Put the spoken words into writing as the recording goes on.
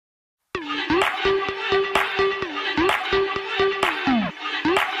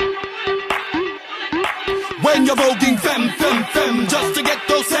creme, just to get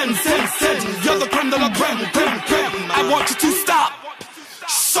those cents. You're the creme de la creme, creme. I want you to stop.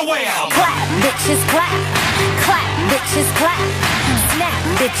 So clap, bitches, clap. Clap, bitches, clap. Snap,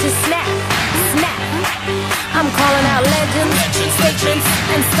 bitches, snap. Snap. I'm calling out legends, statements,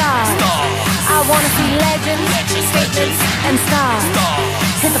 and stars. I wanna see legends, statements, and stars.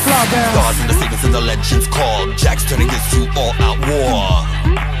 Hit the floor, girls. Stars and the statements and the legends called. Jack's turning this to all-out war.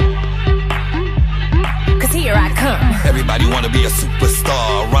 Cause here I come. Everybody wanna be a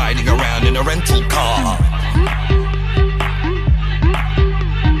superstar, riding around in a rental car.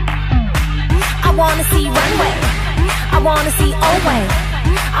 I wanna see runway, I wanna see old way,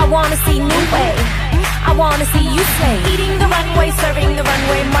 I wanna see new way, I wanna see you slay. Eating the runway, serving the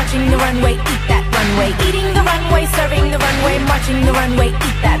runway, marching the runway, eat that runway. Eating the runway, serving the runway, marching the runway,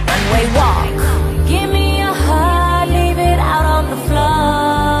 eat that runway, walk. Give me a heart, leave it out on the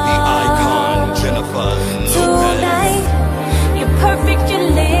floor. The icon, Jennifer Tonight, you're perfect, you're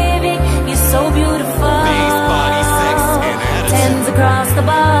living, you're so beautiful. Face, body, sex, and attitude. Tens across the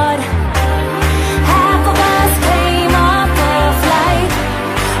board.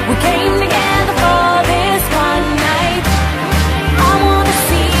 We came together for this one night. I wanna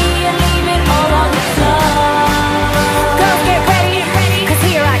see you leave it all on the floor. Girls, get ready, cause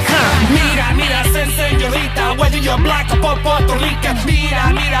here I come. Mira, señorita, whether you're black or Puerto Rican.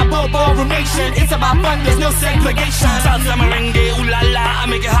 Mira, Bobo Nation. It's about fun, there's no segregation. Salsa, merengue, ooh la la. I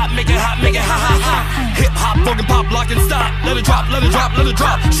make it hot, make it hot, make it ha ha ha. Hip hop, broken pop, lock and stop. Let it drop, let it drop, let it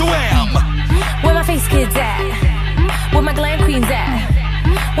drop. Shwam! Where my face kids at? Where my glam queens at?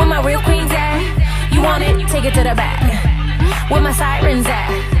 Where my real queens at? You want it? Take it to the back. Where my sirens at?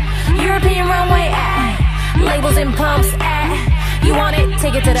 European runway at? Labels and pumps at? You want it?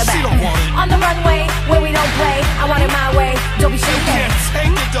 Take it to the back. On the runway where we don't play. I want it my way. Don't be shaky.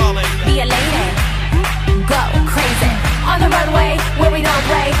 Take it, darling. Be a lady. Go crazy. On the runway where we don't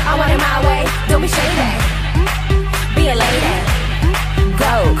play. I want it my way. Don't be shady. Be a lady.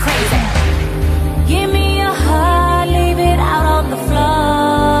 Go crazy. Give me a heart, leave it out on the floor.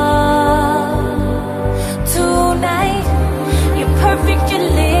 Tonight, you're perfect, you're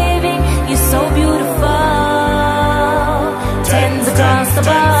living, you're so beautiful. Tens across the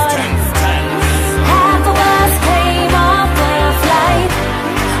board. Half of us came off the flight.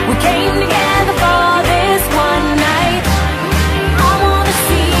 We came together for this one night. I wanna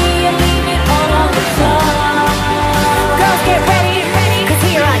see you leave it all on the floor. Girls, get ready, cause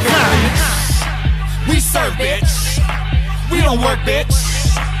here I come. We serve, bitch. We don't work, bitch.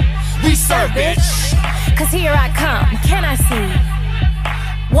 We serve, bitch. Cause here I come. Can I see?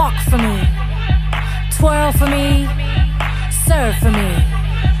 Walk for me. Twirl for me. Serve for me.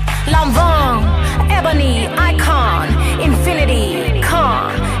 Lambong, Ebony, Icon, Infinity,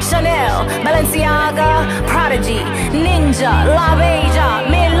 Con, Chanel, Balenciaga, Prodigy, Ninja, La Beja,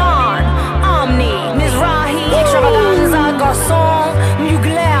 Milan, Omni, Mizrahi, Extravaganza, Garçon,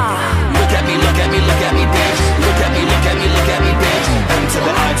 Mugler. Look at me, look at me, look at me, bitch. Look at me, look at me, look at me, bitch. M to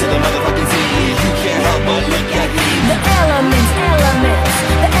the I to the motherfucking Z. You can't help but look at me. The elements, elements,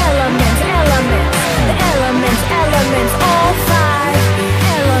 the elements, elements, the elements, elements, all five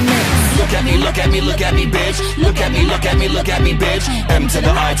elements. Look at me, look at me, look at me, bitch. Look at me, look at me, look at me, bitch. M to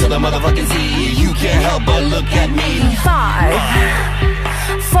the I to the motherfucking Z. You can't help but look at me. 5,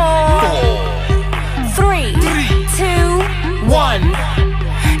 4, 3, 2, 1.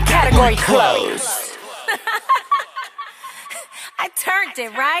 Category closed. I turned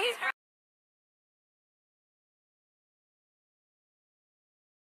it, right?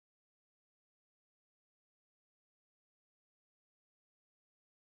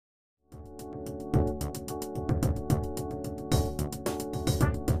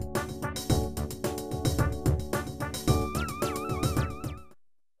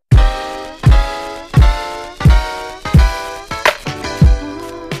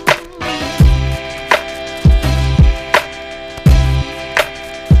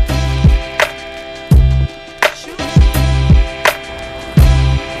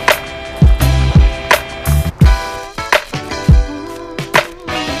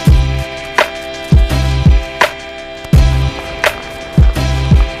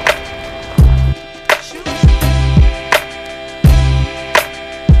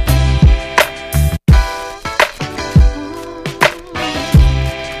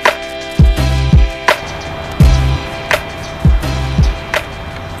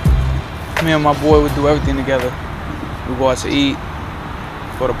 Me and my boy would do everything together. We go out to eat,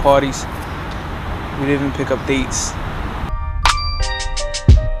 go to parties. We'd even pick up dates.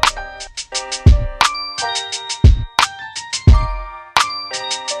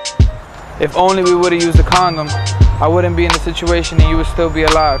 If only we would have used a condom, I wouldn't be in the situation and you would still be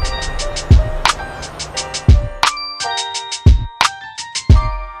alive.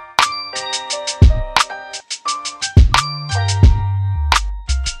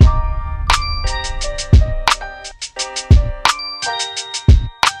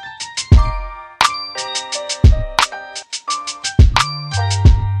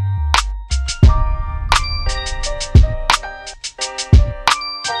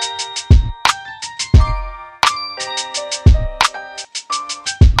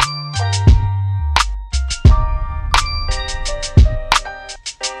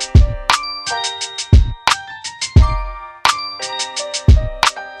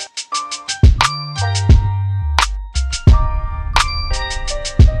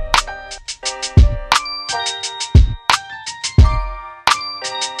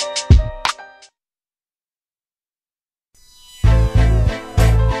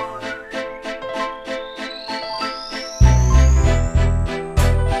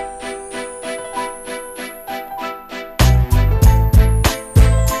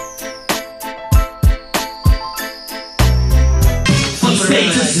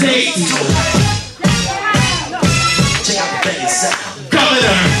 State to state.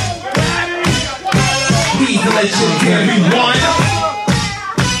 Governor, he's the legendary one.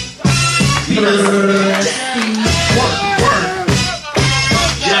 Work.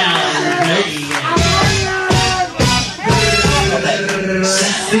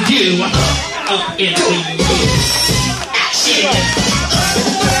 You up in the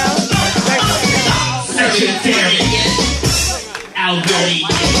legendary. Already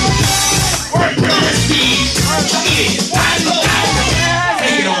prestige, take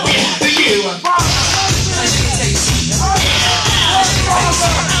it away for you.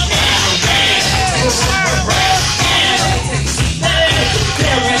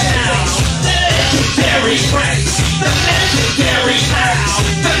 Legendary Prince, the legendary house,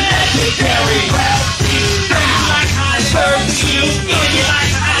 the legendary house. Like I serve you, you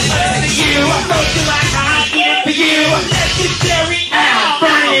like I serve you. I thought you like I eat for you. Legendary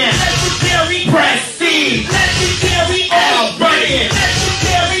Dorian, legendary prestige, legendary Dorian,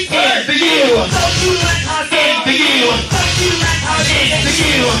 legendary in for you, in for you, in for you. I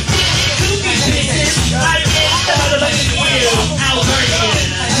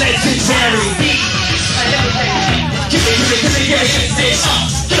legendary beat. Give it up. Give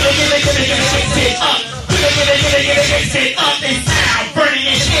it up. It up and sound burning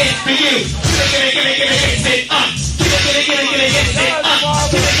it in for you. Give it up.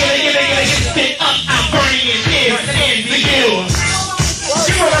 Get up, I'm burning it in for you.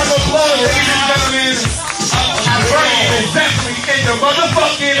 Give a round of applause, ladies and gentlemen. I'm burning it exactly in the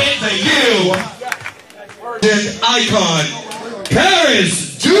motherfucking into you. An icon, Paris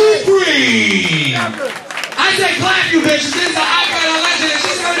Dupree. I said clap, you bitches. This is an icon, a legend.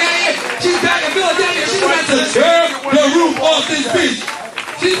 She's coming down here. She's back in Philadelphia. She's about to tear the roof off this bitch.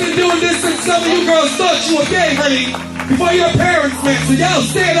 She's been doing this since some of you girls thought you were gay, honey. Before your parents met, so y'all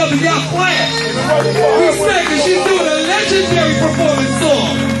stand up and y'all clap. Respect, and she's doing a legendary performance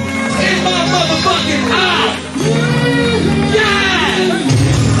song. In my motherfucking eye. Yeah!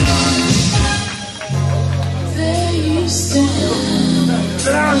 There you stand.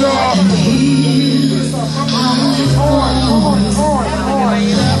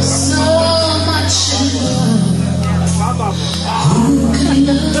 So much love. Who can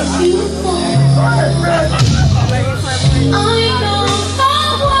love you more? I know how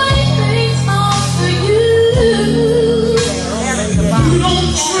white things are for you. You don't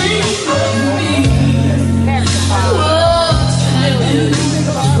dream of me.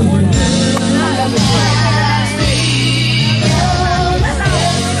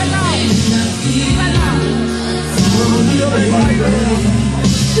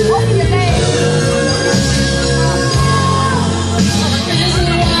 What can I do?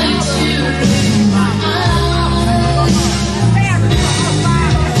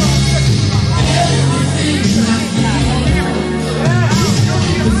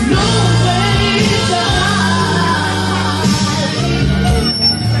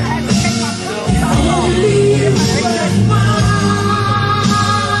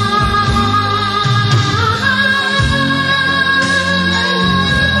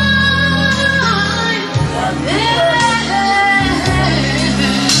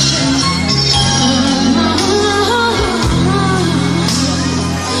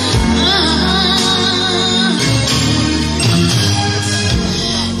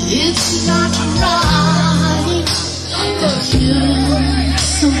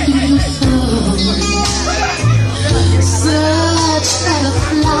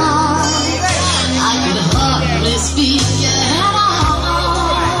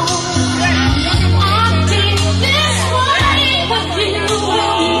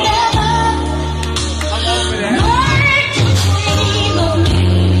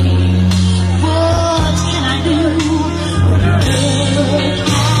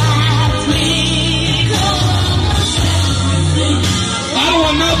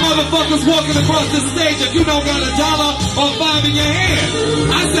 So no motherfuckers walking across the stage if you don't got $1 or $5 in your hand.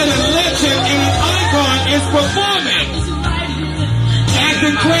 I said a legend and an icon is performing.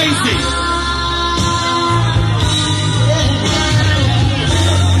 Acting crazy.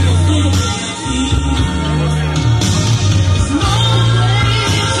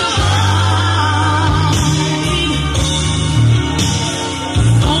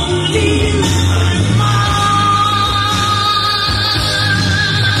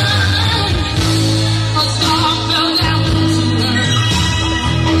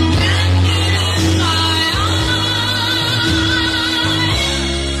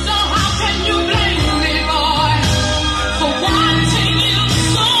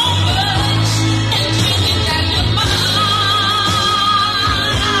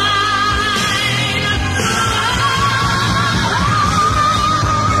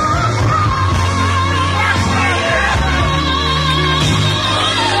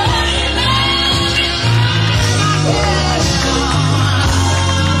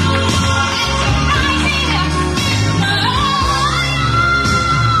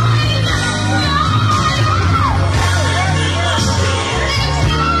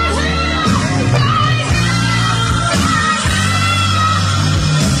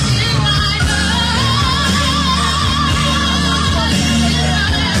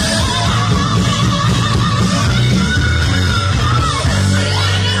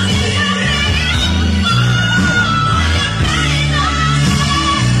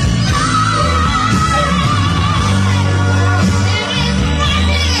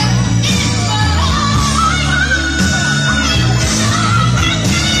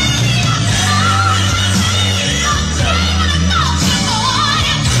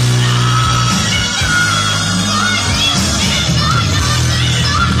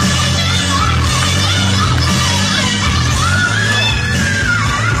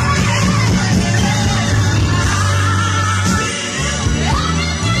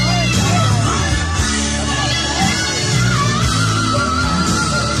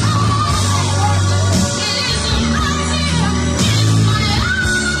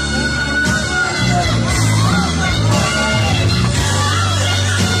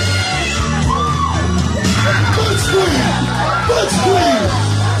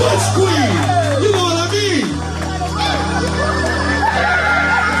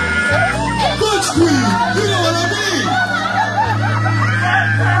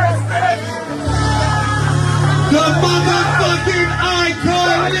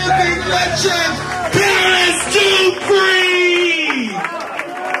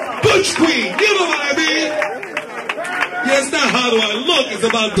 It's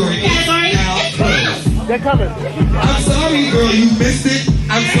about Dorian. They're coming. I'm sorry, girl, you missed it.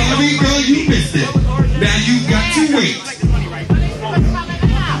 I'm sorry, girl, you missed it. Now you got to wait.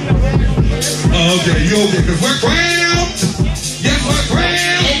 Okay, you okay? Because we're cramped. Yes, we're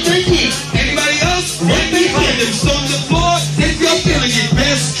cramped. Anybody else? Right behind them. So on the floor, if you're feeling it.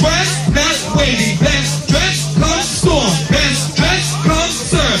 Best dressed, not waiting. Best dressed, come storm. Best dressed, come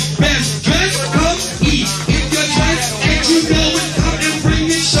serve. Best dressed, come eat. If you're dressed and you know it, come and bring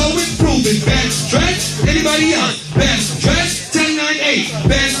it, show it, prove it. Best dressed, anybody else? Best dressed, 10-9-8.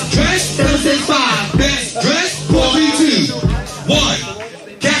 Best dressed, 7-6-5. Best dressed, 4-3-2.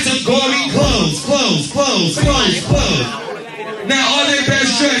 1. Category closed, closed, closed, closed, closed. Now all their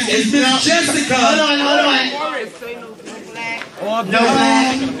best dressed is Miss Jessica. Hold on. No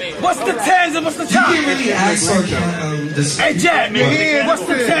black. What's the tens and what's the You top? can't really ask for Hey, Jack, what's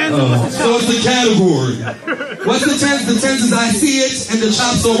the tens and what's the so it's the category. What's the tens? The tens is I see it, and the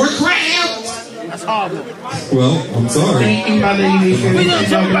chop, so we're cramped. That's horrible. Well, I'm sorry. Anything about that you We're going to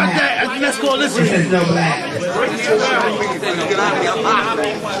talk about that. Let's go listen. There's no black.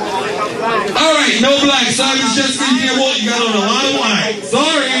 All right, no black. Sorry, Miss Jessica, you can't walk. You got on a lot of white.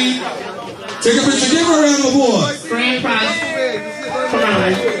 Sorry. Take a picture. Give her a round of applause. Grand prize. Come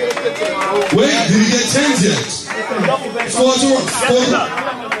on. Wait, did he get tens yet? Score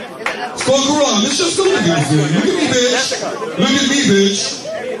Quran. Miss Jessica, look at this. Look at me, bitch. Look at me, bitch.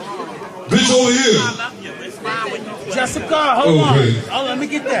 Bitch over here. Jessica, hold on. Oh, let me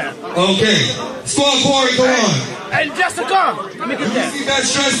get that. Okay. Score Corey, go on. Hey, Jessica, let me get that. See that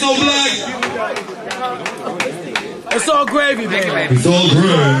stress, no black? It's all gravy, baby. It's all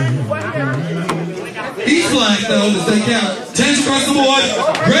gravy. He's black, though. Does that count? 10 across the board.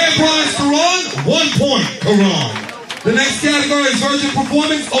 Grand prize, Quran. 1 point, Quran. The next category is virgin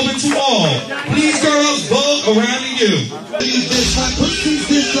performance, open to all. Please, girls, vote around to you. Use this, my pussy's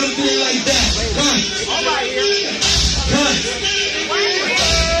this, something like that. Cut. Cut.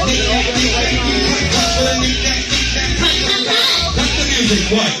 Cut the music.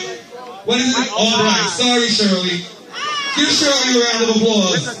 music. What? What is it? All right. Sorry, Shirley. Give Shirley a round of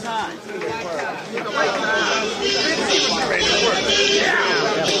applause.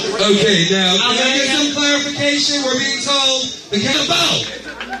 Okay, now, can I get some clarification? We're being told the count about.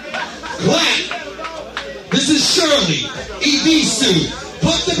 Clap. This is Shirley. Ibisu.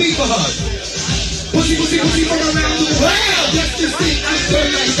 Pump the beat for her. Pussy, pussy, pussy from around the world. That's the thing I feel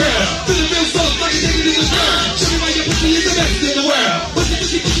like girl. Feel real soft like a nigga in the world. Show me why your pussy is the best in the world. Pussy,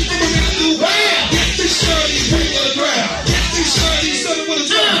 pussy, pussy from around the world. Get this Shirley, bring on the ground. Get this Shirley, son of a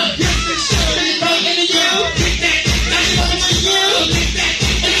drum. Get this Shirley, right in the you. Kick that, that's the one for you. Kick that,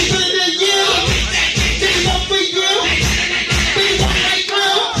 and you put it in you. Kick that, that's the one for you. Be one right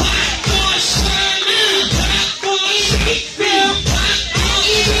now. Hot for Shirley. Hot for Shirley. Hot for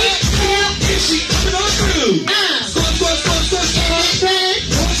Shirley. Is she coming on through?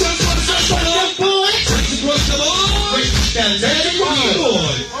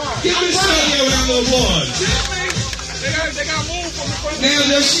 Give this Shirley a round of applause. Now,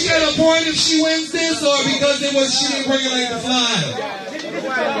 does she get a point if she wins this, or because she didn't bring it like the flyer?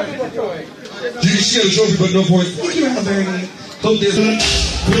 She got a trophy, but no points. Thank you, Bernie. Hope this.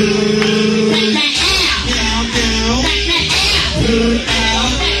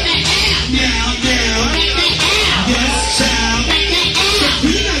 Yes, child.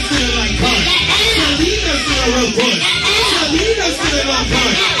 Salina's feeling like punch. Salina's feeling real punch. Salina's feeling like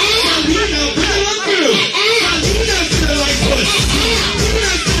punch. Salina, put it on through. Salina's feeling like punch.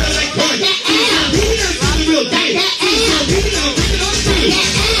 Salina's feeling like punch. Salina's feeling real big. Salina, put it on through.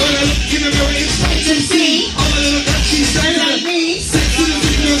 When I look in the mirror, it's like to see. All my little girls, she's saying like me. Sex to the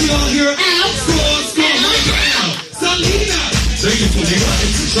figure, we all hear out. Score, score, right now. Salina. Take it for the right,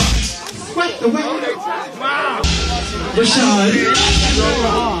 it's a shot. What the way? Rashad, I'm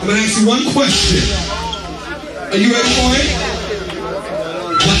going to ask you one question. Are you ready for it?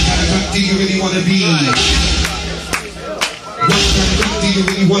 What kind of duck do you really want to be? What kind of duck do you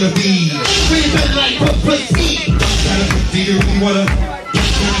really want to be? What kind of duck do you really want to? What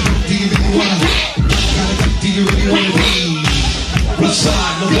kind of duck do you really want to? What kind of duck do you really want to be?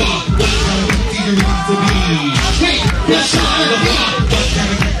 Rashad, what kind of duck do you really want to be? Rashad, what kind of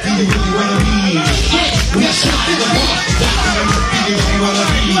duck do you really want to be? Rashad, what kind of duck do you really want to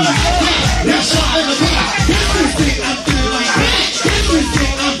be? Rashad, everything I'm feeling like that. Everything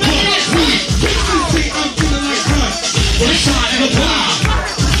I'm feeling like that. Everything I'm feeling like that. Rashad in the bar.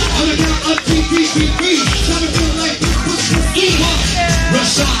 On the count of 3, 3, 3, 3. Trying to feel like this was the evil.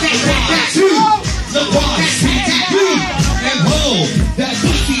 Rashad in the bar. 2. The bar. 3, and hold. That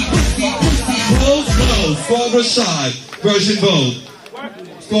pussy, pussy, pussy. Close, close. For Rashad. Version bold.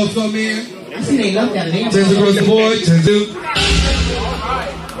 Score, man. I see they love that name. 10 across the board. 10 2.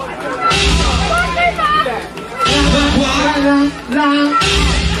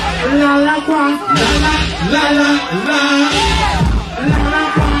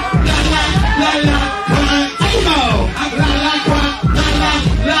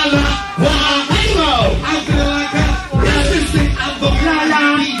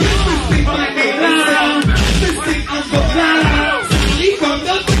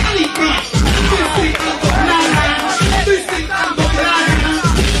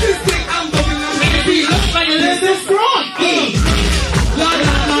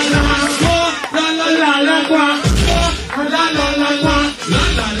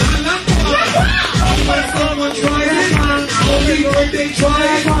 They try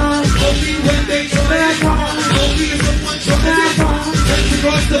it, only when they try it, only if someone tries it, let's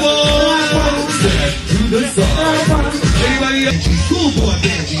across the board, step to the side. Anybody else? Schoolboy,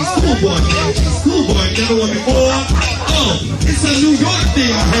 Angie, schoolboy, Angie, schoolboy, never won before. Oh, it's a New York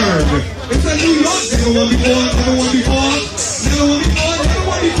thing, I heard. It's a New York thing, never won before, never won before, never won before, never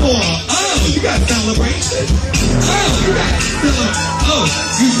won before. Oh, you got celebration. Oh, you got celebration. Oh,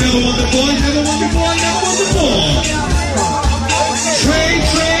 you never won before, never won before, never won before. Train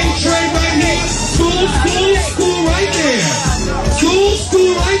right here. School right there.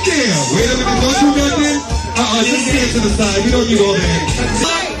 School right there. Wait a minute, don't do nothing. Just stand to the side. We don't need all that.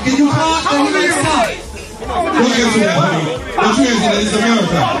 Can you hop? Don't answer that, honey. Don't you answer that. It's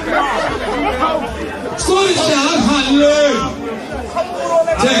America. Scottish shot, hot learn.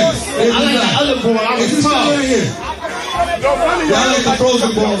 Thanks. I like the other boy. I was tall. Right here. I like the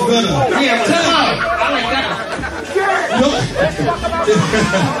frozen balls better. Yeah, I like that. No.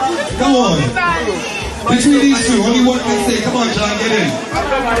 Come on. Between these two, only one can say, come on, John, get in.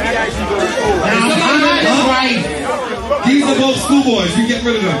 These are both schoolboys. You get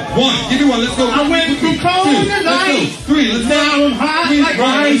rid of them. 1. Give me 1. Let's go. I went from cold 2. to Let's night. go. 3. Let's go. Now I'm hot. 3.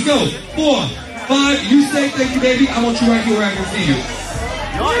 Right. Let's go. 4. 5. You say thank you, baby. I want you right here where I can see you.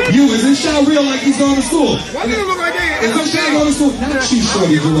 You, is this shot real like he's going to school? Why do you look like that? Is this shot going to school? Not you,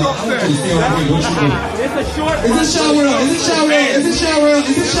 shorty, do it. I want you to stay over here. What you doing? It's a short. Is this shot real? Is this shot real? Is this shot real?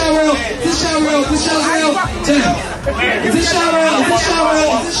 Is this shot real? Is this shot real? Is this shot real? 10. Is this shot real? Is this shot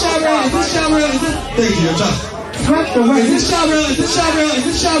real? Is this shot real? Is this shot real? Is this? Thank you, your job. Is this shot real? Is this shot real? Is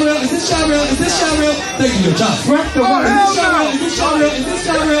this shot real? Is this shot real? Is this shot real? Thank you, your job. Is this shot real? Is this shot real? Is this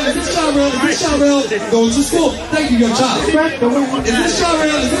shot real? Is this shot real? Is this shot real? Going to school. Thank you, your job. Is this shot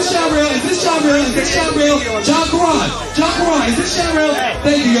real? Is this shot real? Is this shot real? Is this shot real? John Karan. John Karan. Is this shot real?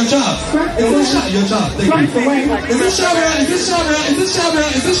 Thank you, your job. Is this shot your job? Thank you. Is this shot real? Is this shot real? Is this shot real?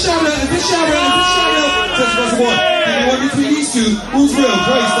 Is this shot real? Is this shot real? Is this shot real? Touch once more. Give me one between these two. Who's real?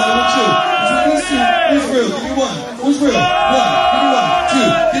 Dre, starting with you. Between these two, who's real? Give me one. Who's real? One. Give me one. Two.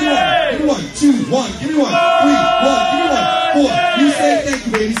 Give me one. Give me one. Two. One. Give me one. Three. One. Give me one. Four. You say thank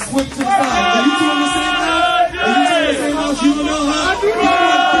you, baby. Swip to the side. Are you two in the same house? Are you two in the same house? You don't know how? Give me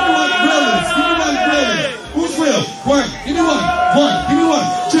one. Realness. Give me one. Realness. Who's real? One. Give me one. One. Give me one.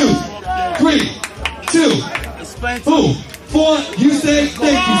 Two. Three. Two. Who? Four. You say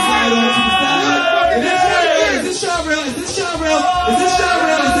thank you. Slide on to the side. Is this shot real? Is this shot real? Is this shot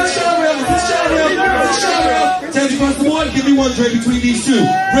real? Is this shot real? Is this shot real? Is this shot real? Teddy across the board. Give me one, Dre, between these two.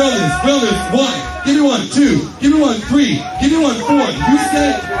 Realness. Realness. One. Give me one. Two. Give me one. Three. Give me one. Four. You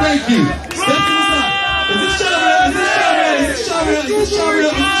say thank you. Step to the side. Is this shot real? Is this shot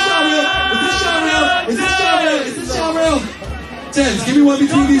real? Is this shot real? Is this shot real? Is this shot real? Is this shot real? Is this shot real? Is this shot real? Tens, give me one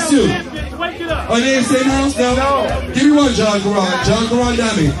between these two. Are they in the same house now? Give me one, John Karan. John Karan,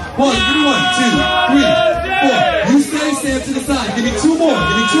 Dami. One. Give me one. Two. Three. Four. You stand to the side. Give me two more.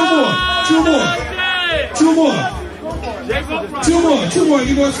 Give me two more. Two more. Two more. Two more. Two more.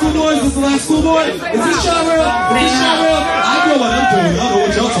 Give me one schoolboys. This is the last schoolboy. Is this shot real? Is this shot real? I know what I'm doing. I don't know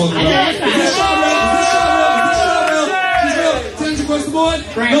what y'all talking about. Is this shot real? Is this shot real? Is this shot real? She's real. Tens across the board.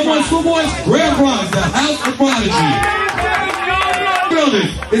 No more schoolboys. Grand Prize. The House of Prodigy.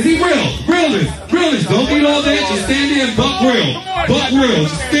 Realness. Is he real? Realness. Realness. Don't need all that. Just stand there and buck real. Buck real.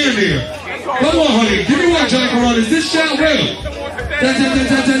 Just stand there. Come on, honey. Give me one, John Karan. Is this shot real? 10,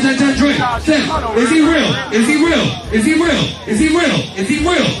 10. Is he real? Is he real? Is he real? Is he real? Is he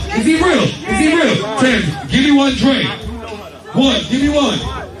real? Is he real? Is he real? 10. Give me one, Dre. One. Give me one.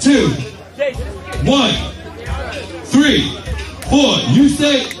 Two. One. Three. Four. You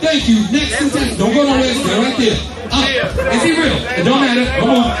say thank you. Next to 10. Don't go nowhere. Stay right there. Is he real? It don't matter. Come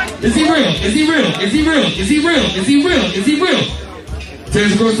on. Is he real? Is he real? Is he real? Is he real? Is he real? Is he real?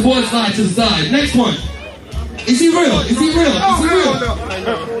 Hands across the board, slide to the side. Next one. Is he real? Is he real? Is he real?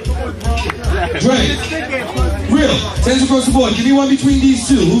 Dre. Real. Hands across the board. Give me one between these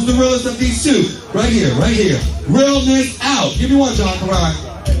two. Who's the realest of these two? Right here. Right here. Realness out. Give me one, John Karan.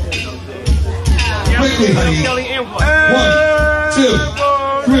 Quickly, honey. 1, 2,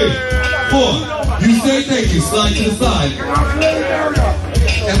 3, 4. You say thank you. Slide to the side.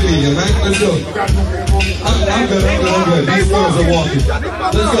 Emily, right? Let's go. I'm good. These girls are walking.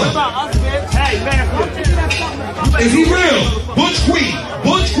 Let's go. Is he real? Butch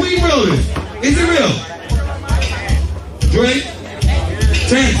Queen realness. Is he real? Dre?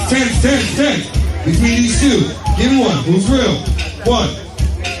 10. Between these two. Give me one. Who's real? 1,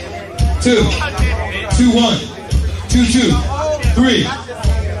 2, 1, 2, 3,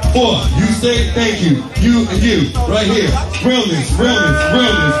 4. You say thank you. You and you. Right here. Realness.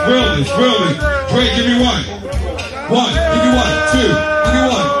 Dre, give me one. One. Give me one. Two. Give me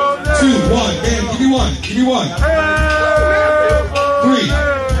one. Two. One. Man, give me one. Give me one. 3.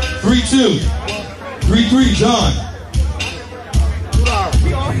 3, 2. 3, John.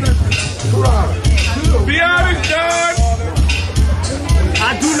 Be honest, John.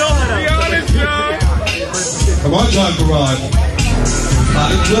 I do know that. Be honest, John. Come on, John Karan.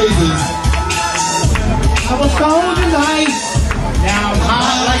 Hot in blazes. I was cold tonight. Now I'm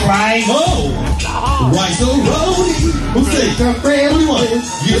hot like rice. Oh! Rice so rolling. Who say? What do you want?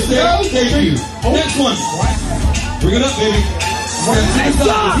 You say thank you. Next one. Bring it up, baby. Is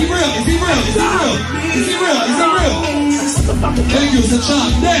he real? Is he real? Is he real? Is he real? Is he real? Thank you, it's a chop.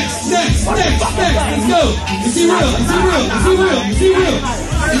 Next. Let's go. Is he real? Is he real? Is he real? Is he real?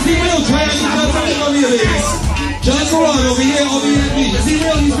 Is he real? Try to come over here, baby. John Karan over here at me. Is he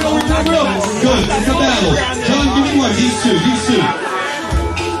real? He's real. We're real. Good. It's a battle. John, give me one. These two.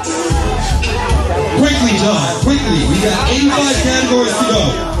 Quickly, John. Quickly. We got 85 categories to go.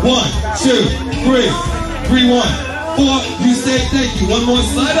 1, 2, 3. 3, 1. 4, you say thank you. One more,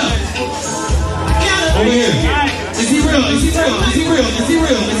 slide up. Over here. Is he real? Is he real? Is he real? Is he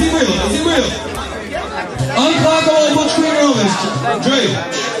real? Is he real? Is he real? Unclockable Butch Queen realness. Dre.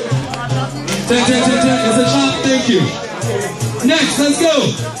 10. It's a chop. Thank you. Next, let's go.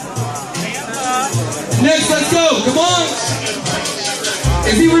 Next, let's go. Come on.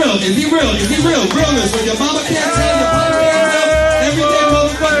 Is he real? Is he real? Is he real? Realness. When your mama can't tell your papa can't tell, everyday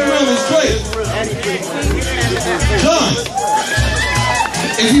motherfucking realness. Straight. John.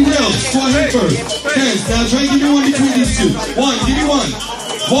 Is he real? Score him first. 10. Now try to give me one between these two. 1, give me 1.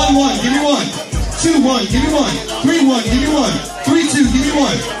 1, 1, give me 1. 2, 1, give me 1. 3, 1, give me 1. 3, 2, give me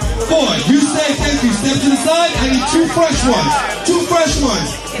 1. 4, you say thank you. Step to the side. I need 2 fresh ones. 2 fresh ones.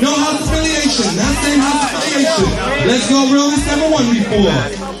 No house affiliation. Not same house affiliation. Let's go realness number 1 before.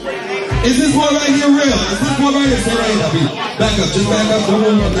 Is this one right here real? Is this one right here? Say right here. Back up. Just back up. Don't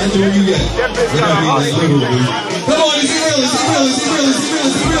move. I'm not doing you yet. We're not being like little dude. Come on. Is he real? Is he real? Is he real? Is he real?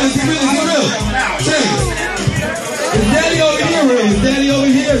 Is he real? Is he real? Is he real? Say. Is Daddy over here real? Is Daddy over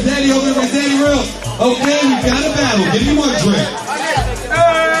here? Is Daddy over here? Is Daddy real? Okay, we got a battle. Give me 1 drink.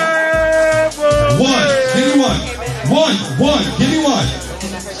 1. Give me 1. 1. 1. Give me 1.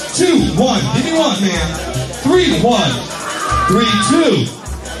 2. 1. Give me 1, man. 3. 1. 3, 2.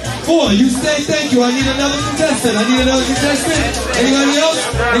 4. You say thank you. I need another contestant. I need another contestant. Anybody else?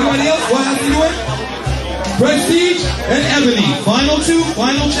 Anybody else? What has to do it? Prestige and Ebony. Final 2.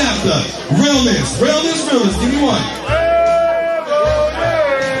 Final chapter. Realness. Realness. Realness. Give me 1.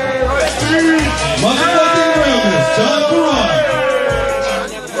 Motherfucking realness. John Perron.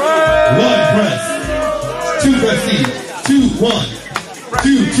 1 press. 2 prestige. 2, 1.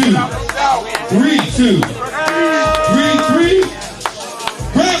 2, 2. 3, 2. 3, 3.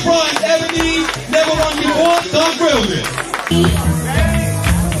 Grand prize, Ebony. Never won before. Don't grill this.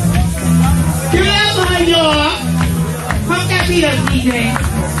 Give it up behind y'all. Pump that beat up, DJ.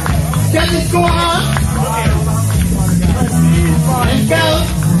 Set the score up. Let's go.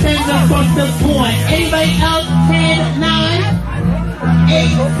 10 across the board. Anybody else? 10, 9,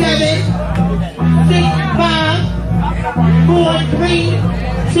 8, 7, 6, 5, 4, 3,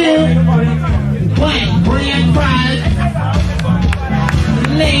 2, 1. Grand prize.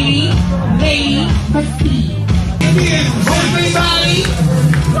 Lady, Prestige. Everybody,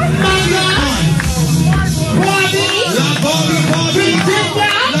 Mother, Barbie, Princess,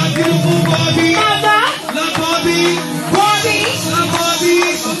 La beautiful Barbie. Mother, La Barbie. Barbie, La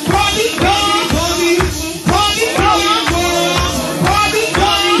Barbie. Barbie girl, Barbie. Barbie girl, Barbie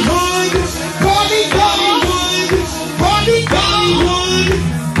girl, Barbie girl, Barbie girl,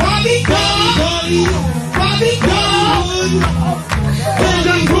 Barbie girl, Barbie girl.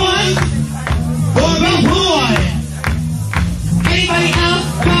 Anybody else?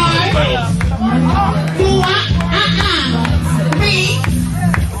 5, 4, 3.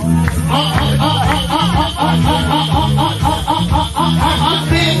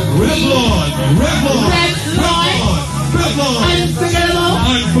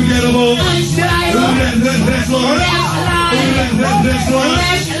 Unforgettable.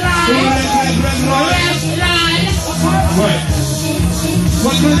 Right.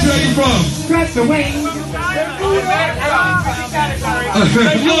 What country are you from? Press the wing.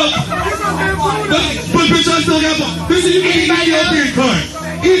 Look, but bitch, I still got one. This is Ethiopian card.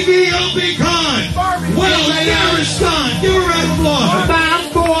 Ethiopian card. Well, Daristan, you're right, Florida.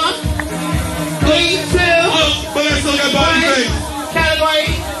 5, 4, 3, 2. Oh, but I still got Barbie face. Category.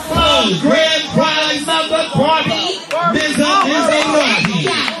 Grand prize Mother Barbie. Ms. Rocky.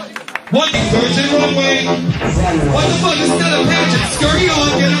 What Virgin Runway? What the fuck? This is not a pageant. Scurry on,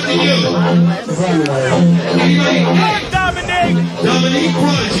 get up to you. Anybody? Dominique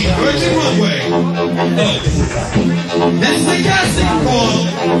Prodigy, Virgin Runway. Oh. This is the casting call.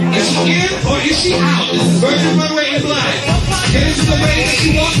 Is she in or is she out? This is Virgin Runway in black. Get into the way that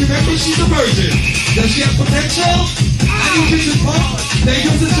she walks. Remember, she's a virgin. Does she have potential? I need you to pump. They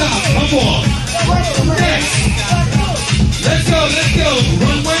do the job. Come on. Next. Let's go, let's go.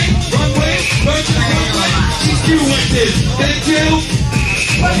 Runway, Virgin Runway. She's cute like this. Thank you.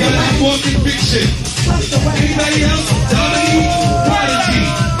 You gotta have more conviction. Anybody else? Dominique, Prodigy.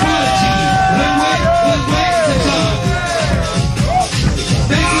 Runway, it's a job.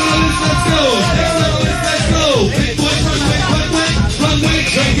 Next on the list, let's go. Let's go. Big boy, runway.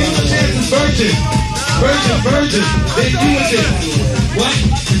 Try to give him a chance. It's Virgin. They do it. What?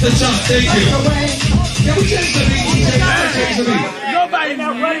 It's a job. Thank you. Can we change the beat? Nobody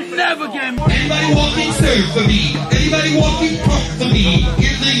never get more. Anybody walking serve for me? Anybody walking pump for me?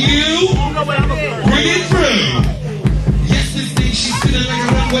 Is it you? Bring it through. Yes, this thing she's spinning like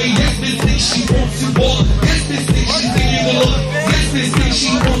a runway. Yes, this thing she wants to walk. Yes, this thing she's thinking a look. Yes, this thing she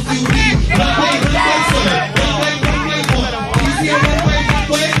wants to leave. Runway, sir. Runway, walk. Easy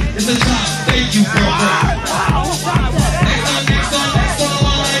runway. It's a job. Thank you, girl. Next on.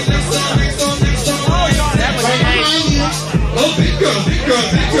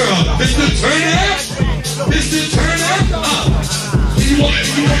 Mr. Turner, Mr. Turner, you walk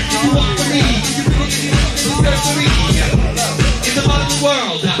for me, you walk for me. In the modern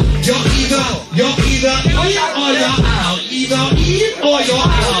world, you're either in or you're out. Either in or you're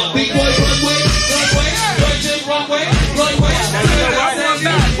out. Big boy, runway, virgin, runway.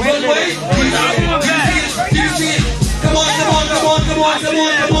 Do you see it? Come on.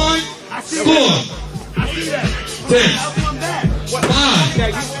 Score. 10. 5.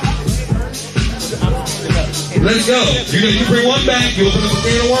 Let's go. You bring one back, you open up a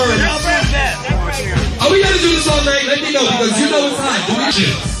can of worms. Oh, we gotta do this all night. Let me know, because you know it's hot. Do it.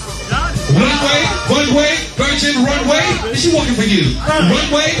 Runway, virgin, runway. Is she walking for you?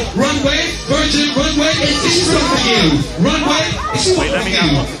 Runway, virgin, runway. Is she walking for you? Runway, is she walking for you?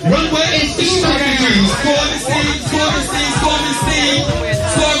 Runway, is she walking for you? Score and steam.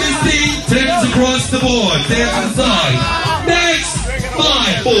 Tens across the board. Tens inside. Next.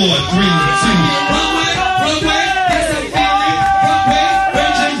 5, 4, 3, 2. Runway. Yes, I'm feeling. Runway,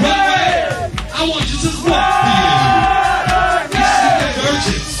 virgin, runway. I want you to walk for you. Is she the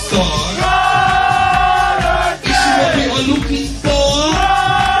virgin star? Is she what we are looking for?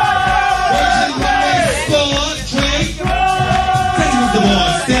 Virgin, runway, star, drink. Tens across the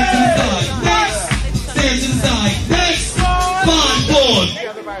board. Stands inside. Next. 5,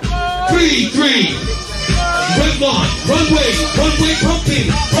 4, 3. Runway, pumping,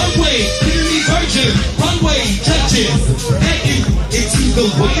 giving me virgin, runway, touches, heading into the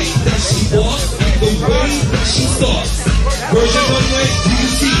way that she walks, the way that she starts. Virgin runway, do you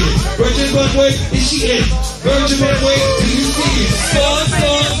see it? Virgin runway, is she in? Virgin runway, do you see it?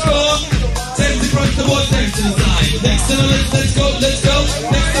 Score. Tens across the board, tens to the side. Next to the list, let's go. Next to the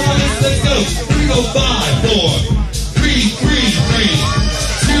list, let's go. 3, 5, 4, 3,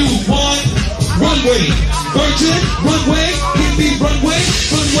 2, 1. Runway, virgin, runway, hippie, runway,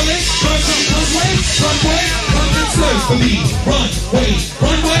 virgin, runway, serve for me. Runway,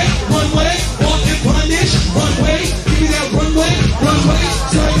 walk and punish, runway, give me that runway,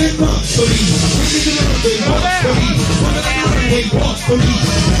 serve and run for me. Bring me to the runway, walk for me.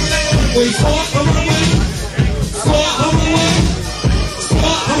 Runway, score a runway,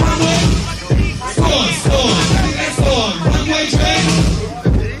 score, runway train,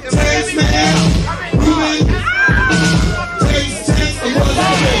 tens man.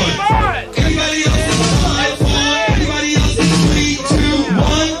 Anybody else is 5, 4, anybody else is 3, 2,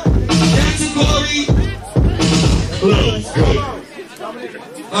 1. Category. Good.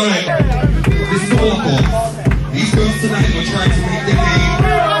 Alright. This is a walk-off. These girls tonight are trying to make their name.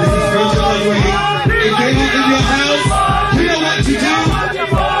 This is virtual runway. If they were in your house, you know what to do. You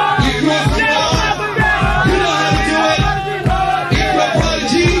cross the ball. You know how to do it. If you're a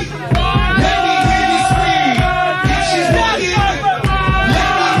prodigy, let me hear you scream. If she's walking,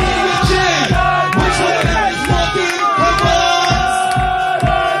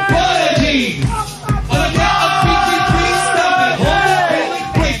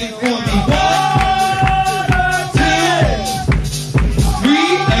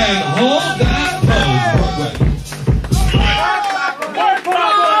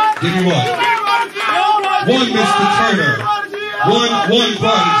 give me what? 1 Mr. Turner. 1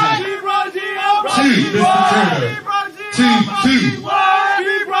 Prodigy. 2 Mr. Turner. 2.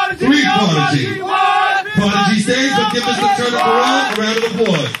 3 Prodigy. Prodigy stays, but give Mr. Turner a round of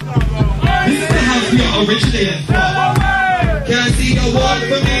applause. This is the house we are originated from. Can I see you walk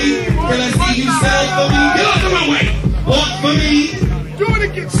for me? Can I see you serve for me? Get off the runway! Walk for me.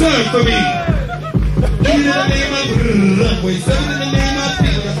 Serve for me. Even in the name of runway, serve in the name of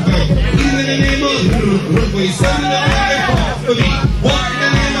even in the name of runway, serve in the name of for me. Walk in the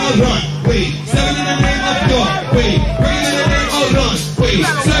name of runway, serve in the name of your way. Bring in the name of runway,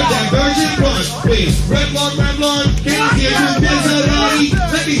 serve that virgin runway. Revlon, can I hear you, Maserati?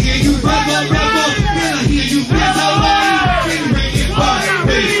 Let me hear you, Revlon. Can I hear you, Maserati? Can you bring it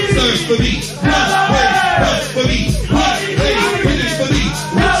runway, serve for me. Runway, run for me. Runway, finish for me.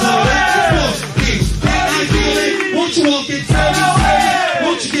 Won't you walk it, serve it?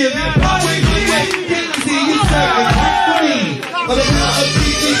 Won't you give it? Runway, can I see you serve it? For me. Of the power of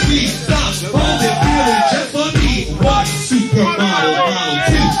PPP, stop, hold it, feel it, just for me. 1 supermodel, model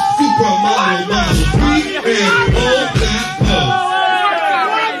 2, supermodel, model 3, and hold that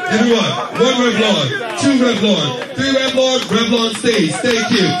pose. Give me what? 1 Revlon, 2 Revlon, 3 Revlon stays. Thank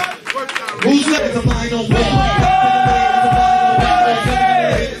you. Who's next? It's a final one.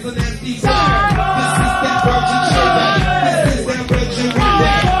 It's a nasty song.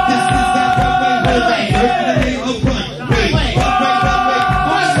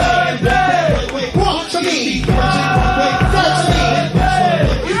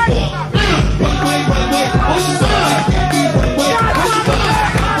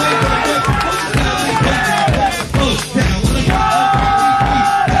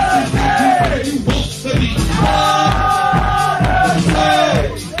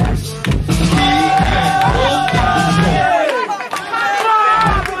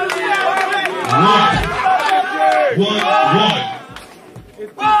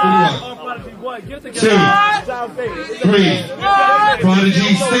 2, 3.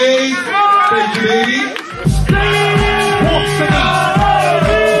 Prodigy, stay. Thank you, baby.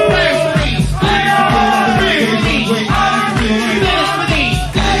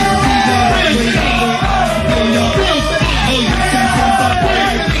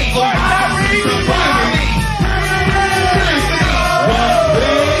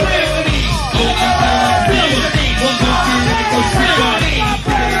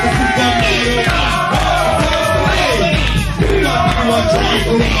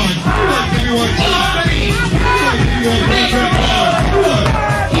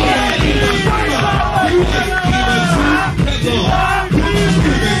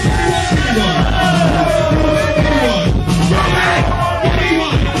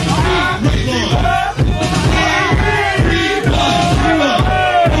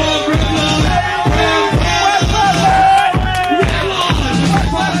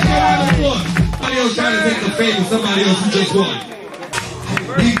 Somebody else who just won.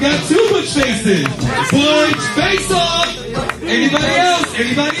 He's got too much faces. Butch, face off. Anybody else?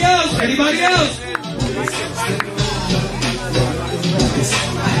 Anybody else? Anybody else?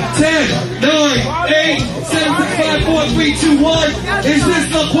 10, 9, 8, 7, 6, 5, 4, 3, 2, 1. Is this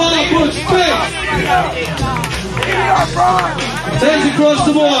the Quad Butch face? Hands across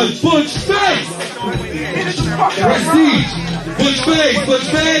the board. Butch face. Prestige. Butch face. Butch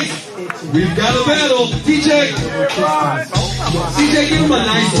face. We've got a battle. DJ, give him a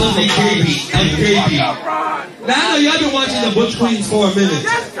nice lovely KB. Now I know y'all been watching the Butch Queens for a minute.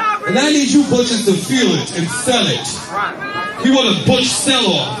 And I need you Butches to feel it and sell it. We want a Butch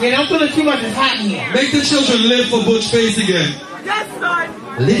sell-off. Yeah, don't put it too much, it's hot in here. Make the children live for Butch face again. Yes, son.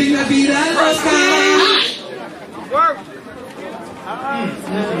 Living la vida loca.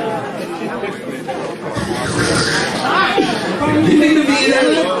 Living la vida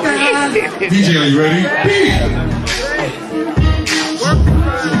loca. DJ, are you ready?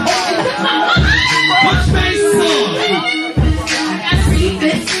 Butch face song.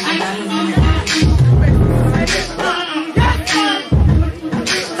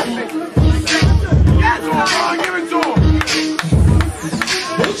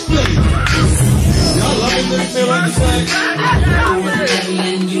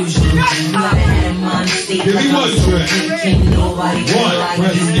 Give me one track. One,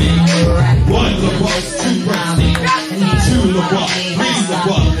 Prestige. One, LeBron. Two, Prestige. Two, LeBron. Three,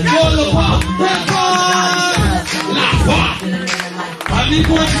 LeBron. Four, LeBron. La Croix. How many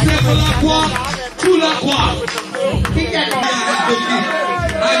points is there for La Croix? Two La Croix.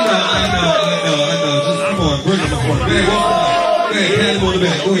 I know. Just come on, bring him up on the back. Go ahead, pat him on the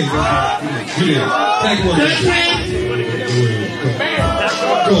back. Go ahead. Pat him on the back.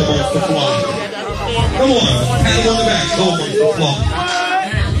 Go, Monster Fly. Come on, pat him on the back. Go, Monster Fly.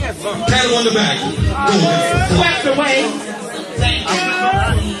 Pat him on the back. Go, Monster Fly. Swept away.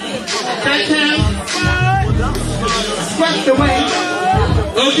 Swept away.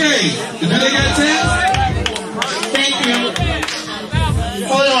 Okay, do they got taps? Thank you.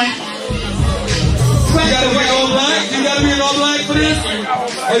 Hold on. You gotta be all black? You gotta be an all black for this?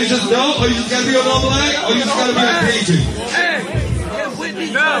 Or you just no? Or you just gotta be an all black? Or you just gotta be a painting?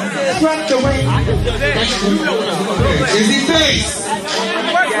 Swept away. Is he face?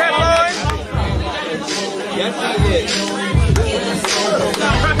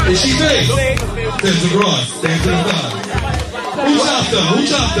 Is she face? Stand across. Stand to the side. Who chopped them? Who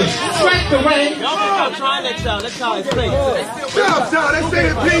chopped them? Swept away. Stand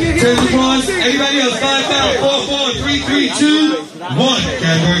across. Anybody else? 5, 5, 4, 4, 3, 3, 2, 1.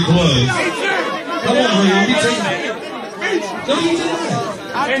 Category closed. Come on, hurry up. Don't you take that?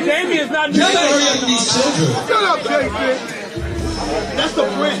 And Damien's not You gotta hurry up with these children. Shut up, Jason. That's the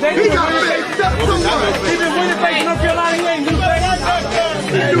friend. He got faked up so much. He's been winning face North Carolina. He ain't lose that.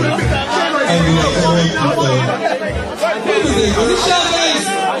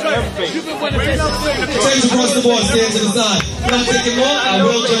 Change across the board, stand to the side. Not taking long, I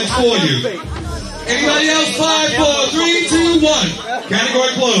will judge for you. Anybody else? 5, 4, 3, 2, 1.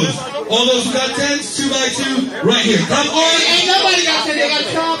 Category closed. All those who got 10s, 2 by 2, right here. Come on. Ain't nobody got 10. They got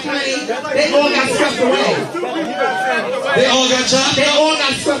chopped, honey. They all got swept away. They all got chopped? They all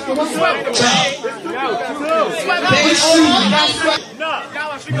got swept away. Chopped. They all got swept.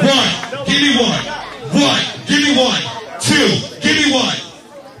 1. Give me 1. 1. Give me 1. 2. Give me 1.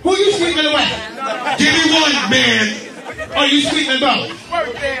 Who you sweeping away? Give me 1, man. Are you sweeping both?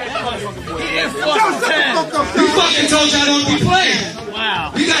 You fucking told y'all don't be playing.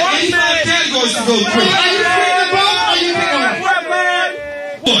 Wow. You got 85 categories to go through. Are you sweeping both? Or are you picking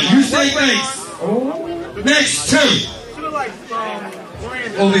one? You say thanks. Next 2.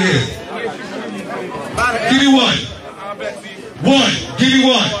 Over here. Give me one. One. Give me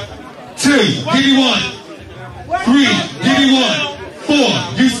one. Two. Give me one. Three. Give me one. Four.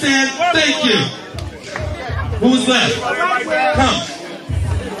 You stand. Thank you. Who's left? Come.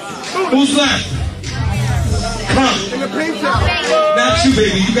 Who's left? Come. Not you,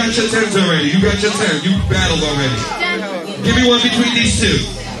 baby. You got your turns already. You got your turn. You battled already. Give me one between these two.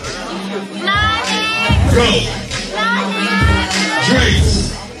 Go.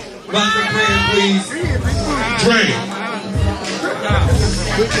 Drinks. Lock the plan, please. Drink.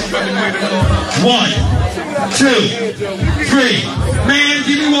 1, 2, 3. Man,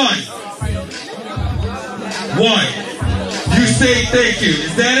 give me one. 1. You say thank you.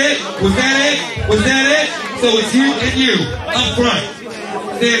 Is that it? Was that it? Was that it? So it's you and you. Up front.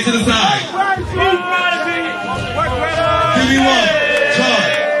 Stand to the side. Give me one.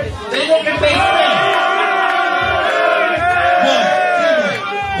 John.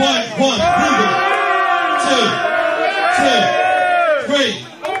 One. Two. 3.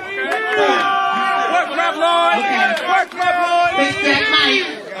 4. Work, rap, Lord. Work, rap, Lord. Fix that mic.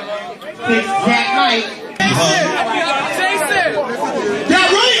 Fix that mic. Jason. That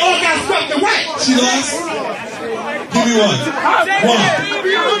right or got stuck the right? She lost? Give me one. 1,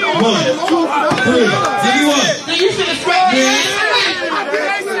 3. Give me one. Now you should have struck me. Yeah.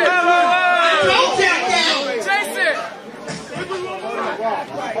 Don't tap down. Jason.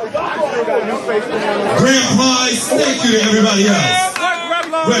 Grand prize. Thank you to everybody else. Work, rap,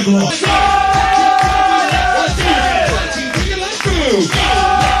 Lord. Red Law. Let's go.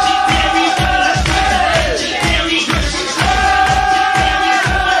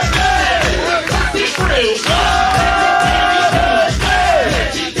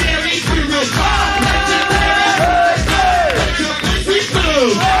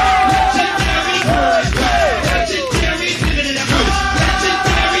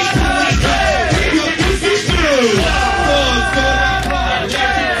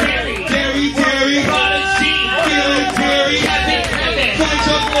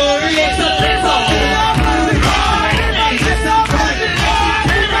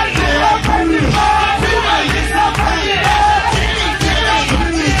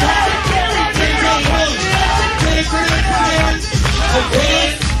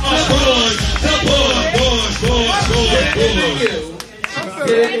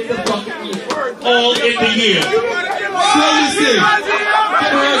 All in the year.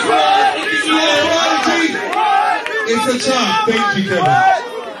 It's a chop. Thank you, Kevin.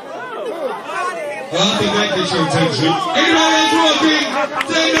 I'll think that gets your attention. Anybody else walking?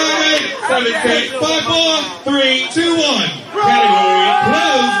 Say 9, 8, 7, 6, 5, 4, 3, 2, 1. Category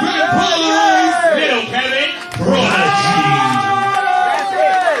close. Grand prize. Middle Kevin. Prodigy.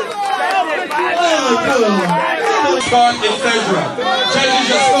 Start in Central. Judges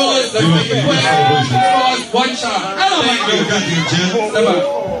your scores. Let's make it quick. Scores 1 shot. Thank you. Step up.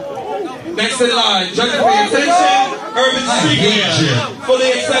 Next in line, judges pay attention. Urban Streetwear.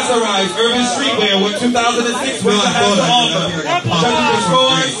 Fully accessorized. Urban Streetwear with 2006 winter has to offer. Judges your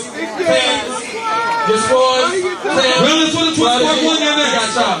scores. 10. Your scores. 10. Well, it's for the 12.1 there next.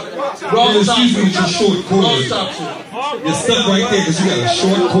 Got shot. Wrong Excuse me with your short cord. Wrong shot. You're stuck right there because you got a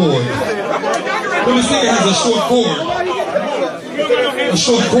short cord. Who this nigga has a short cord? A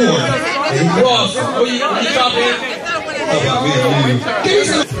short cord. Ross, what you chopping?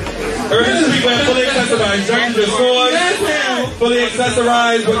 Urban Streetwear fully accessorized. Judges your scores. Fully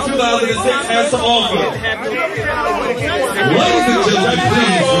accessorized with 2006 has to offer. Ladies and gentlemen,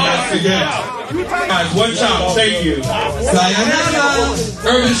 please, once again. Guys, 1 chop, thank you. Sayonara.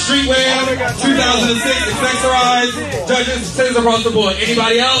 Urban Streetwear, 2006, accessorized. Judges, 10s across the board.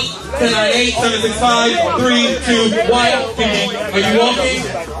 Anybody else? 10, 9, 8, 7, 6, 5, 3, 2, 1. Are you walking?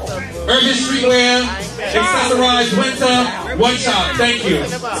 Urban Streetwear, accessorized winter, 1 chop, thank you.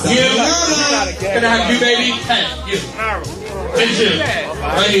 You, can I have you, baby? Hey, you. And you,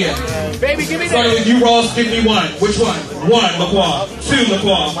 right here. Baby, give me Starting with you, Ross, give me 1. Which one? 1 LaCroix, 2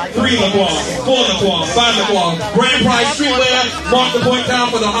 LaCroix, 3 LaCroix, 4 LaCroix, 5 LaCroix. Grand prize streetwear, mark the point down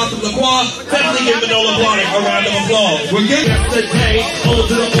for the House of LaCroix. Definitely give Manola Blahnik a round of applause. We're getting Yesterday, old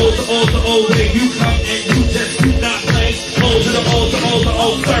to the old to old to old way. You come and you just do not play. Old to the old to old to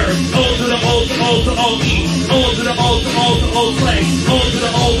old serve. Old to the old to old to old eat. Old to the old to old to old play. Old to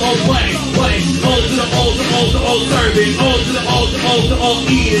the old play. Old to the old to old to old serving. Old to the old to old to old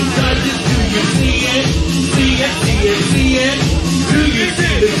eating. Judges, do you see it? See it, see it, see it. Do you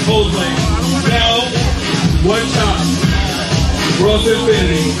see this old play? No. 1 shot. Ross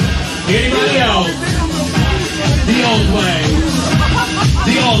Infinity. Anybody else? The old way.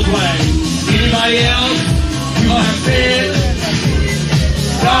 The old way. Anybody else? You have 10,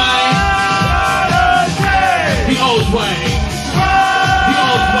 9, way. The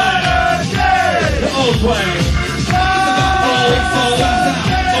old way. The old way. It's about old,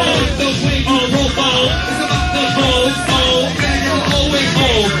 old, the way you roll old. It's about the old, old. You're always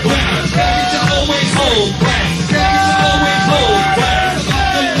old, brown. You're always old, brown. You're always old, brown. It's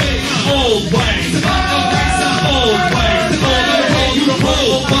about the way you old way. It's about the way you old way. It's about the way you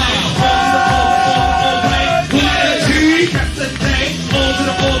roll wild.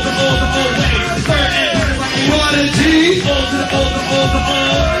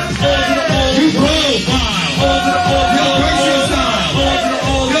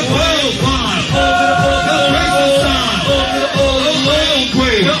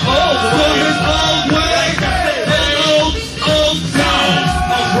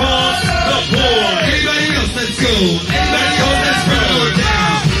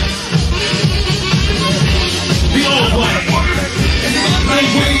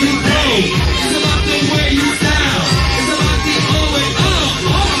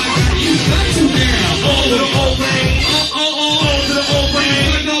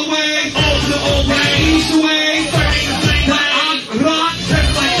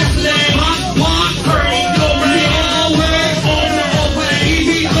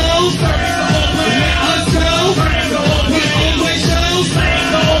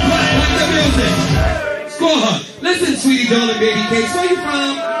 Listen, sweetie darling baby cakes, where you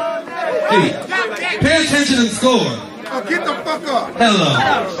from? Hey, pay attention and score. Oh, get the fuck up. Hello.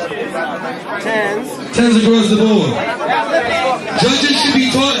 Tens across the board. Judges should be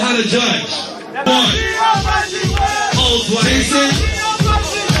taught how to judge. 1. Old way. Jason.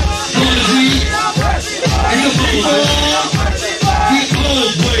 Margie. And the people. The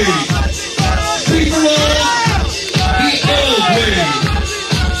old way. People. The old way.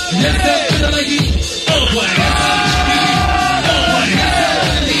 Yes, sir, and the lady. Old way.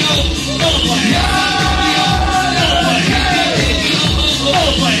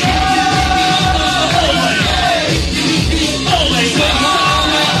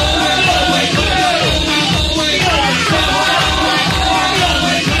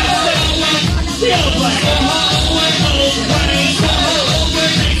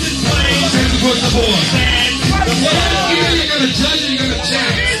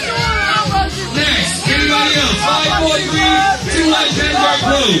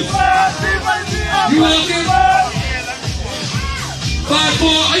 You walking?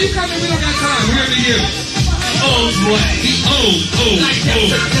 5-4. Are you coming? We don't got time. We're here to you. Old way. The old. Like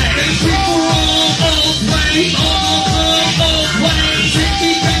yesterday. Old way. Old way.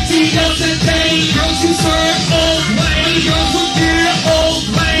 Tricky, yesterday. Girls who serve. Old way. When the girls would gear. Old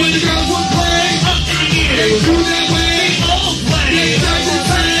way. When the girls would play. Up in the gear. They would do that way. Old way. They start to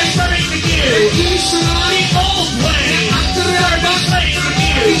play. Turning the gear. They eat shot. The old way. After the box.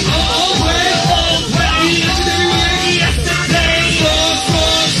 The old way.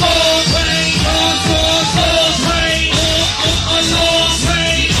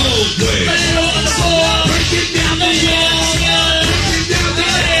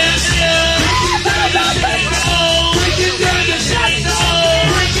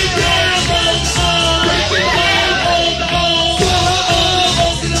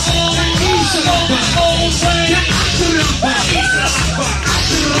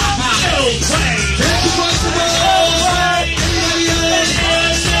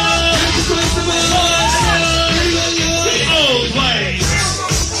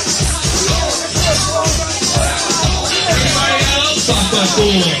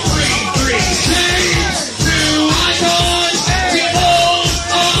 Oh,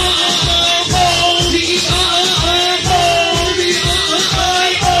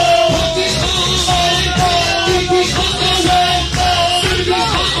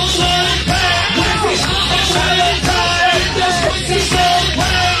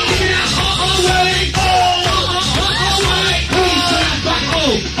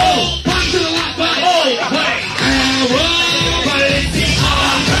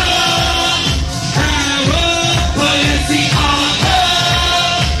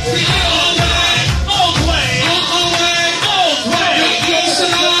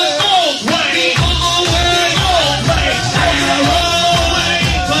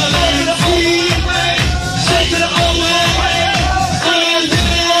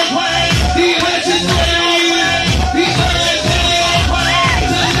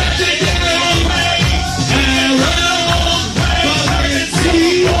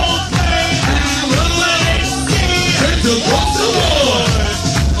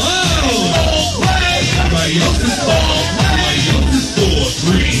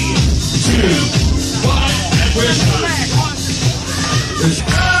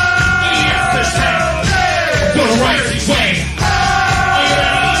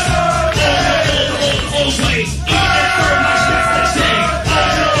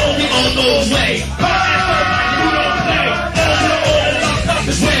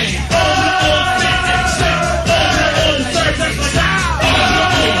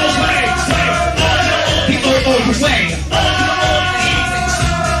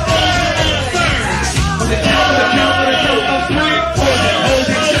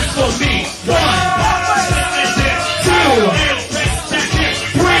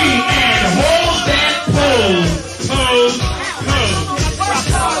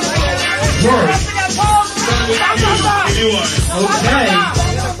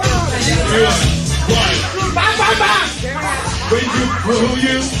 who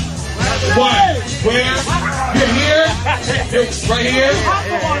you? One. Where? You're here? Right here?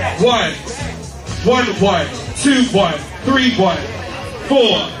 One. 1, 1, 2, 1, 3, 1, 4.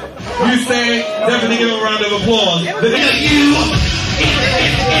 You say, definitely give a round of applause. The you, if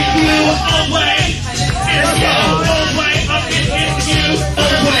you, away, it's you, away, up in you, away,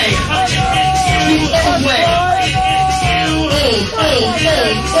 up in you, away,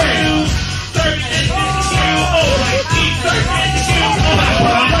 serving in you, away, eat serving in you,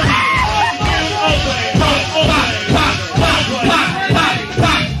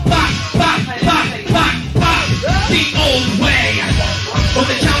 the old way. On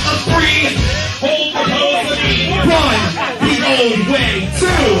the count of 3, hold the pose of me. 1, the old way. 2,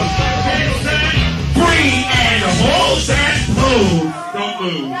 3, and hold that pose. Don't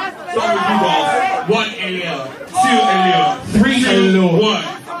move. Start with you, boss. 1 and the other. 2 and the other. 3 and the other. 1,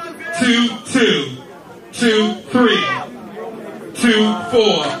 2, 2, 2, 3, 2,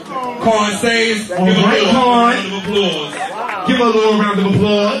 4. Corn says, give a little round of applause. Give a little round of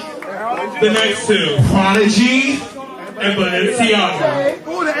applause. The next 2, Prodigy and Balenciaga.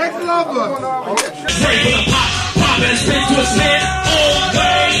 Oh, the ex-lover. Break with a pop, pop and spin to a spin. Old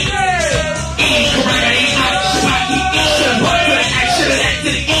way. Eat karate, hot, shwaki, should've walked to the act, should've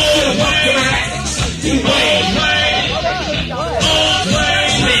acted it, should've walked to the act. Old way. Old way.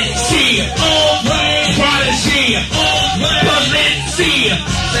 Balenciaga. Old way. Prodigy. Old way. Balenciaga.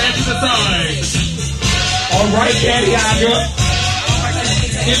 Stand to the side. Alright, Balenciaga.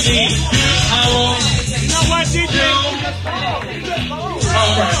 Indeed. How long?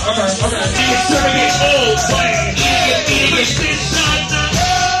 Okay. It's serving it old way. Eating it,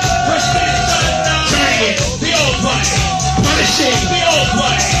 turning it, the old way. Punishing the old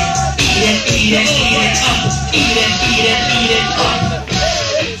way. Eat it up. Eat it up.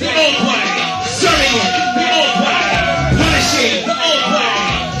 The old way. Serving it, the old way. Punishing the old way.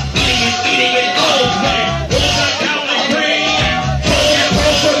 Eating it old way. Hold that count of 3. Hold that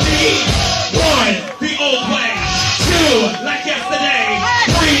pose for me. 1, the old way. 2, like yesterday.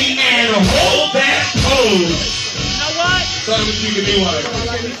 3, and hold that pose. You know what? Start with you, give me one.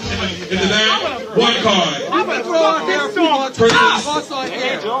 In the back, 1 card.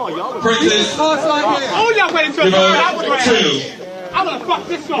 Princess. Oh, y'all waiting till 2. I wanna fuck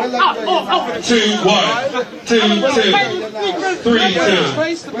this song. 2, 1, 2, 3,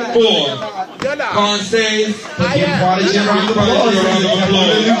 2, 4. Con says, Prodigy, round of applause.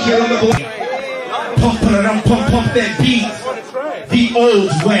 Pump that beat. The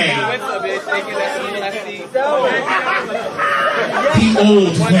old way. The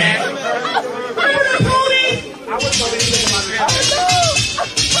old way.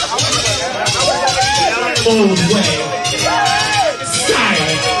 Old way. Style,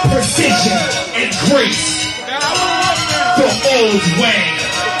 precision, and grace. The old way.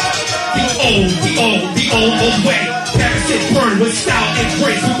 The old way. Parasitic burn with style and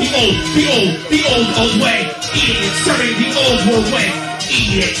grace. With the old way. Eating it, serving the old way.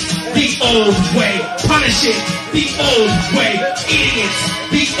 Eat it, the old way. Punish it, the old way. Eating it,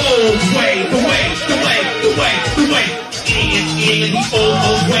 the old way. The way. Eating it, the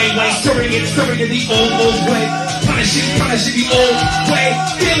old way. Like serving it, the old way. Punish it, the old way.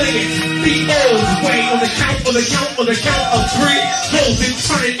 Feeling it, the old way. On the count of 3. Hold it,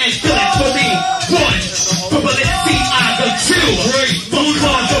 turn it, and feel it for me. 1, for Balenciaga. 2, for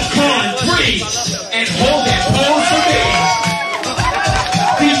cause of con. 3, and hold that pose for me.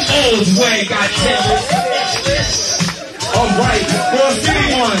 The old way, goddammit. Alright, well, give me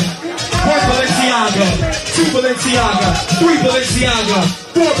 1. 1 Balenciaga, 2 Balenciaga, 3 Balenciaga,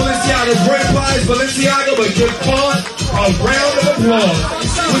 4 Balenciaga, grand prize Balenciaga, but give Con a round of applause.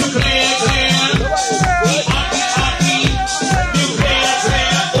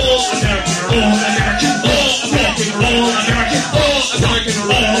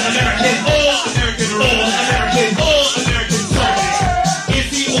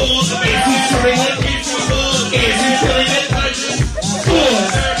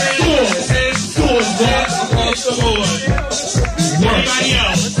 Everybody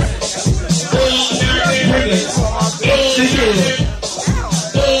else. All American. Bring it. All American.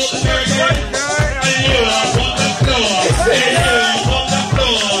 All American.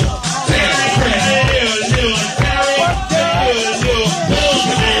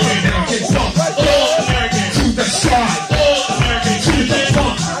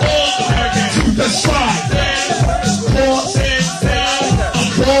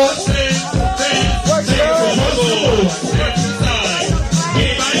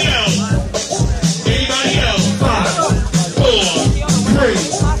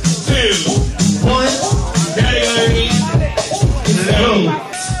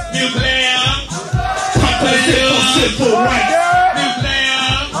 New player. Come to the simple rights. New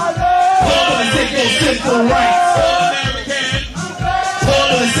player. Come to the simple rights. All American.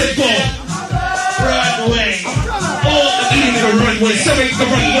 All the simple runway. All eating the runway. Serving the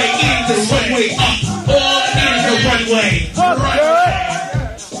runway. Eating the runway up. All eating the runway. Runway.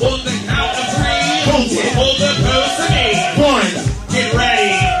 On the count of three. Hold it. Hold the pose to me. 1. Get ready.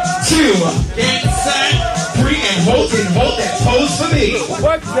 2. Get set. 3 and hold that pose for me.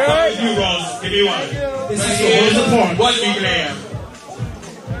 What's that? You Rose, give me one. This is the part. 1 me player.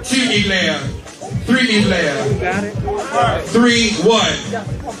 2 me player. 3 me player. Got it. 3 1.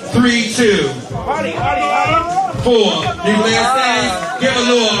 3 2. 4 me player stays. Give a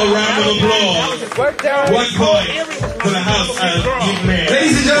round of applause. 1 point for the house of me player.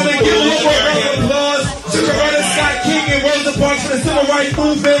 Ladies and gentlemen, give a round of applause to Coretta Scott King and Rosa Parks for the civil rights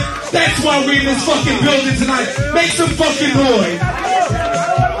movement. That's why we're in this fucking building tonight. Make some fucking noise.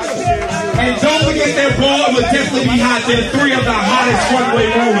 And don't forget that ball will definitely be hot. They're 3 of the hottest runway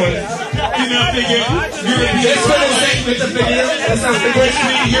rollers. You know, figure European. Let's put a segment to figure. That's not figure. Which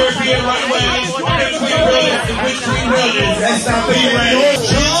we European runway. If we rollers, and which we rollers. That's not figure.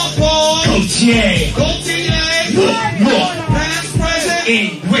 Jean-Paul Gaultier. Look. Past, present,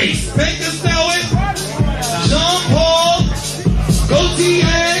 in grace. Make us know it. Jean-Paul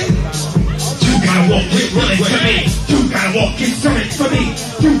Gaultier. You gotta walk it, run it for me. You gotta walk it, turn it for me.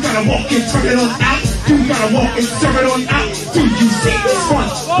 You gotta walk it, turn it on out. You gotta walk and turn it on out. Do you see this one?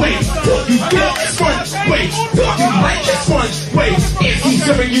 Wait, do you feel this one? Wait, do you like this one? Wait, is he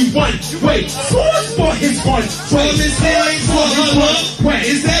serving you one? Wait, scores for his one. From his hands for her one. Wait,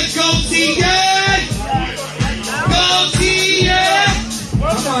 is that Gaultier? Gaultier?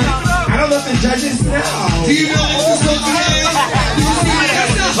 Come on, I don't know if the judges know. Do you know this is Gaultier? Do you see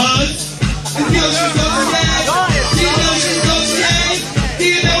that's the hug? Do you know she's Gaultier? Do you know she's Gaultier? Do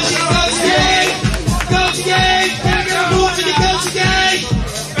you know she's Gaultier? Gaultier! Can I get a move to the Gaultier?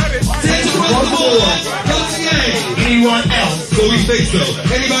 Take the board. Gaultier! Anyone else? So we think so.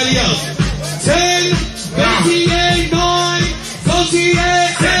 Anybody else? 10, Gaultier 9, Gaultier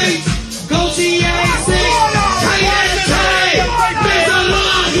 8, Gaultier 6, Cayenne, Mr.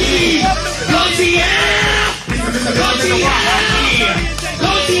 Lockheed, Gaultier! Gaultier!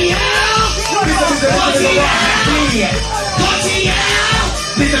 Gaultier!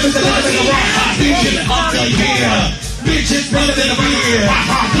 Bitches better than a beer.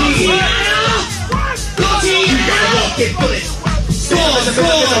 You gotta walk it, put it. Score.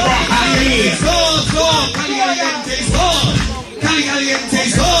 Caliente,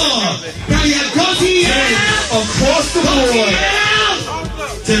 across the board.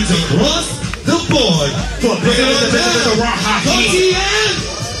 Tens across the board. For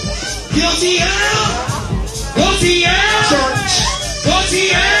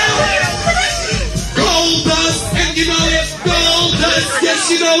Gold dust, and you know it. Gold dust, yes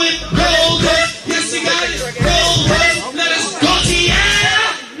you know it. Gold dust, yes you got it. Gold dust, let us Gaultier.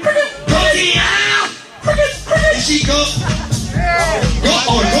 And she go on.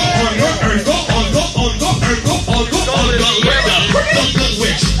 The good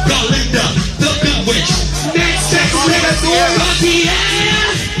witch, Galinda, the good witch. Next, let us go Gaultier.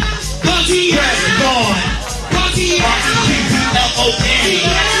 Gone. Gaultier.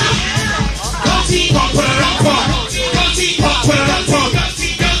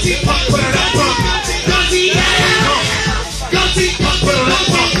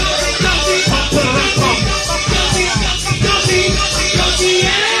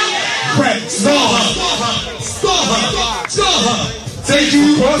 Thank you.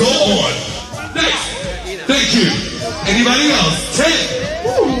 Go on. Next. Thank you. Anybody else? 10,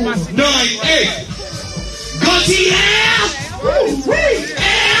 9, 8. Gaultier.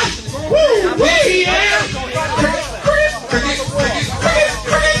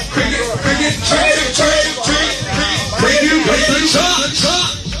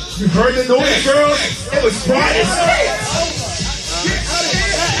 You heard the noise, girls? It was bright as shit.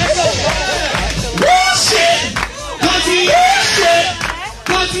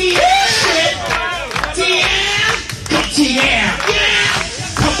 Gaultier.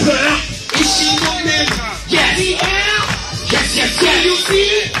 Come put it up. Is she woman? Yes. Yes. You see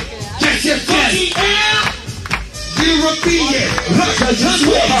it? Yes. European. Russia, just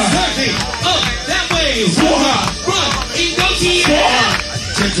for her. Up that way. For her. Run. In Gaultier. For her.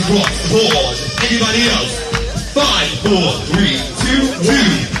 Check the board. Anybody else? 5, 4, 3, 2,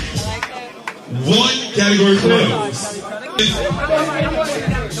 1. Category closed.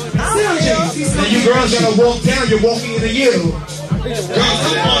 Now you girls gotta walk down. You're walking into you.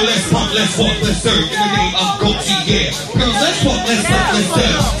 come on, let's pump, let's walk, let's serve in the name of Goatee, yeah. Girls, let's walk, let's pump, let's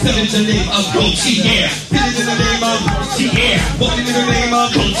serve. Step in the name of Goatee, yeah. Hit it in the name of Goatee, yeah. Walking in the name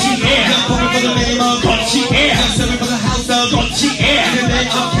of Goatee, yeah. Young pumping for the name of Goatee, yeah. Young serving for the house of Goatee, yeah. In the name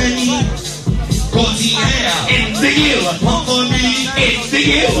of Penny. Goatee, yeah. In the you. Pump for me. In the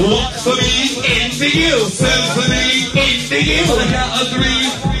you. Walk for me. In the you. Serve for me. In the you. On the count of 3.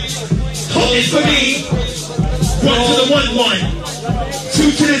 Hold it for me. 1 to the 1, 1.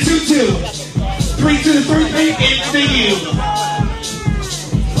 2 to the 2, 2. 3 to the 3, 3. In the you.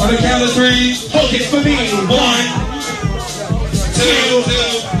 On the count of 3. Hold it for me. 1, 2,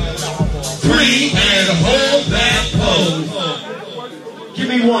 3. And hold that pose. Give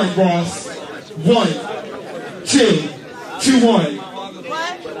me 1, Ross. 1, 2, 2, 1.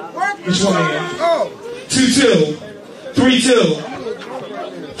 Which one, man? 2, 2, 3, 2,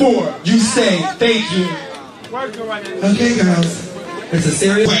 4. You say thank you. Okay, girls. It's a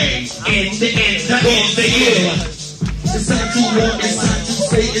serious way. In the you. It's time to walk, it's time to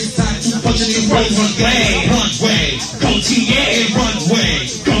say, it's time to punch it in runway. Goatee, yeah. Runway.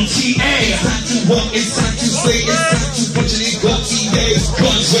 Goatee, yeah. It's time to walk, it's time to say, it's time to punch it in goatee, yeah.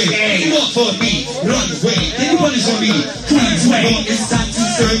 Runway. You walk for me, runway. Anybody for me, runway. It's time to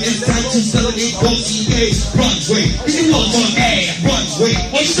serve, it's time to sell it in goatee, yeah. Runway. You walk for me, runway.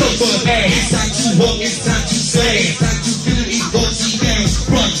 It's so for me. It's time to walk, it's time to say, it's time to fill it in goatee, yeah.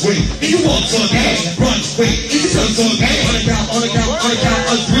 Runway. You walk for me, runway. It's so for me. On the count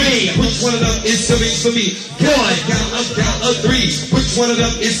of 3. Which one of them is serving for me? On the count of 3. Which one of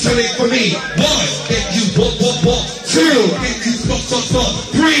them is serving for me? 1. If you walk. 2. If you stop.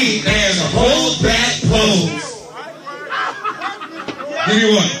 3. And hold that pose. Give me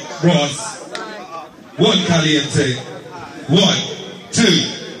 1, Ross. 1, Caliente. 1,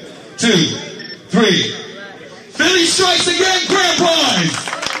 2, 3. Philly strikes again, grand prize.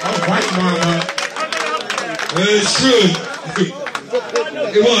 All right, mama. It's true.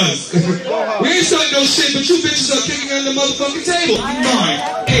 It was. We ain't starting no shit, but you bitches are kicking on the motherfucking table. 9,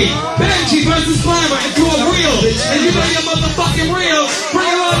 8. Benji versus Climber. If you are real, and you know you're motherfucking real,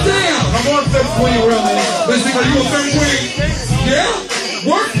 bring it on down. I'm on 5th queen, real man. Let's see, are you a 5th queen? Yeah?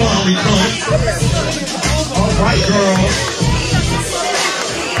 Work, Molly, cunt. All right, girl.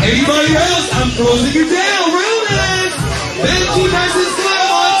 Anybody else? I'm closing you down, real man. Benji versus Climber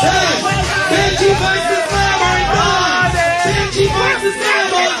on 10. Benji versus Climber on 9. Benji versus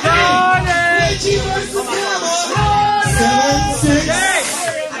Climber on 10. Benji versus Climber. 7, 6.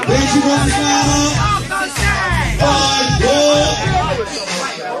 Benji versus Climber. 5, 4.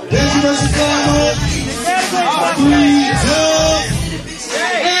 Benji versus Climber. 3, 2.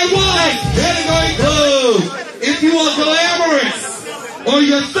 And 1. Category closed. If you are glamorous, or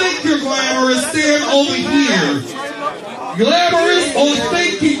you think you're glamorous, stand over here. Glamorous or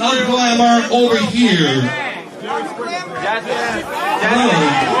thinking of glamour over here.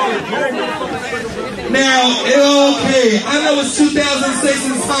 Now, okay, I know it's 2006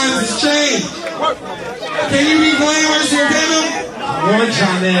 and times has changed. Can you be glamorous in denim? 1,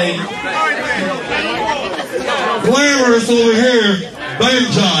 Johnny. Glamorous over here.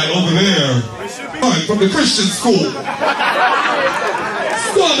 Benji over there. From the Christian school.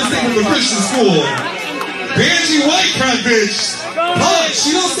 Squad is from the Christian school. Benji white kind bitch. Punch,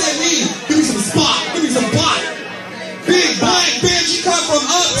 she don't say me. Give me some spot. Give me some bot. Big black Benji come from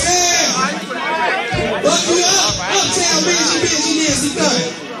uptown. Look you up. Uptown Benji Nancy cut.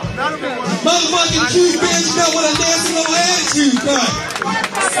 Motherfucking cute Benji know what a nasty little attitude cut.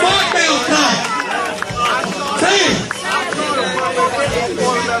 Smart mouth cut. Damn.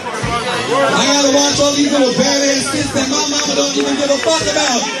 I gotta watch all these little badass kids that my mama don't even give a fuck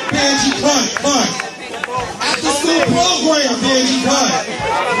about. Benji cut. After school program, Benji cut.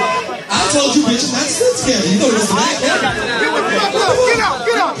 I told you bitches not to sit together. You know this is that.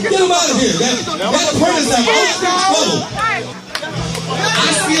 Get him out of here. That apprentice have all trouble.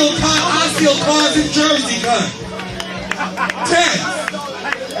 I steal cars in Jersey, cut. 10.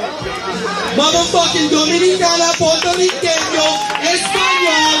 Motherfucking Dominicana, Puerto Riqueño,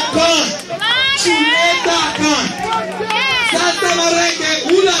 Español, gun. Chuleta, gun. Salsa merengue,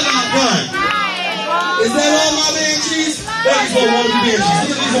 ulala, gun. Is that all my Benjis? These are one of the Benjis. Look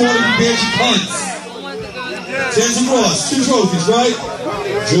at these are one of the Benji cunts. Jensen Ross, 2 trophies, right?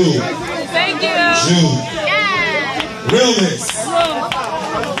 Jew. Thank you. Jew. Yeah. Realness.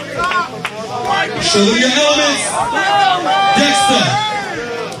 Show them your elements. Dexter.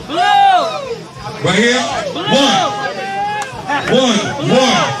 Right here. 1.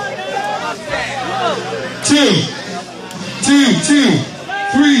 2. 2.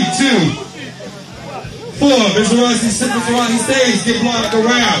 3. 2. 4. Mr. Rossi stays, get blocked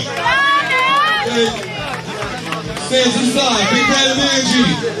around. Okay. Stand to the side. Big Bad Manji.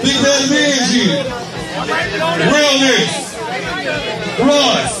 Big Bad Manji. Realness.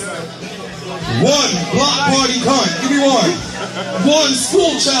 Ross. One block party cunt. Give me one. One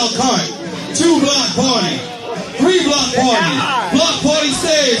school child cunt. Two block party. Three block party. Block party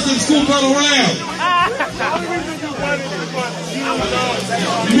stays. Get school cunt around.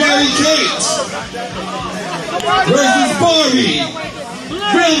 Mary Kate versus Barbie.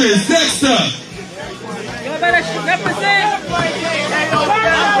 Realness, Dexter.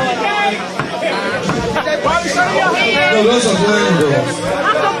 No, those are blind girls.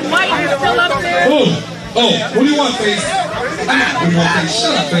 Oh, what do you want, Face? What do you want, Face?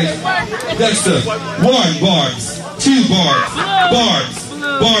 Shut up, Face. Dexter, one, Barbs. Two, Barbs.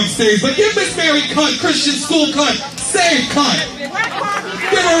 Barbs stays. But give Miss Mary cunt, Christian school cunt, save cunt.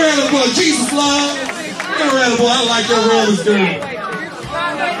 Give her a round of applause. Jesus, love. Give her a round of applause. I like your rollers, dude.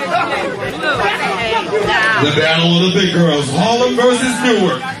 The battle of the big girls. Harlem versus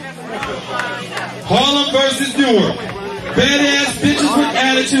Newark. Harlem versus Newark. Badass bitches with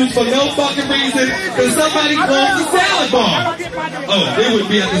attitudes for no fucking reason because somebody closed the salad bar. Oh, they wouldn't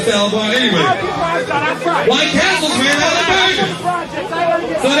be at the salad bar anyway. White Castles ran out of burgers.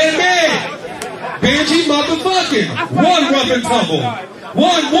 So they're mad. Benji motherfucking. One rough and tumble.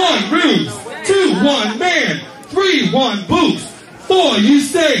 1-1 ruse. 2-1 man. 3-1 boost. 4 you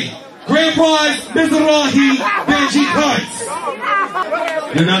stay. Grand prize, Mizrahi, Benji Cunts.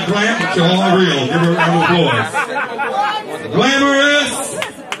 You're not glam, but you're all real. Give her a round of applause. Glamorous.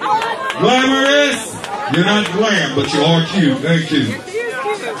 Glamorous. You're not glam, but you are cute. Thank you.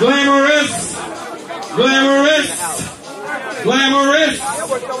 Glamorous. Glamorous. Glamorous.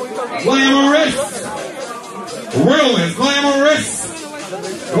 Glamorous. Realness. Glamorous.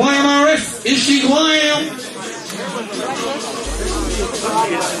 Glamorous. Is she glam?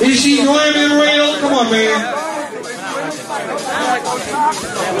 Is she glamming real? Come on, man.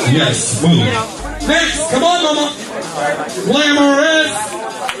 Yes, move. Next, come on, mama. Glamorous.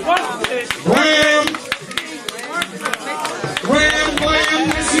 Glam. Glam, glam.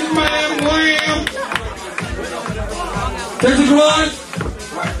 This is glam, glam. There's a garage.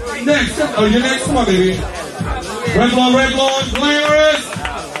 Next. Oh, you're next. Come on, baby. Revlon, glamorous.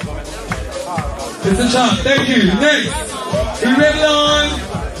 It's a chop. Thank you. Next. Revlon.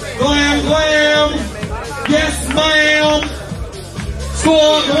 Glam, glam. Yes, ma'am.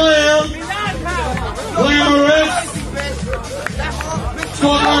 Score, glam. Glamorous.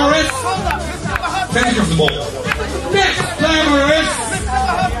 Score, glamorous. Take it from the ball. Next. Glamorous.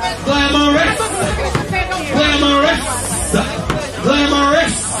 Glamorous. Glamorous.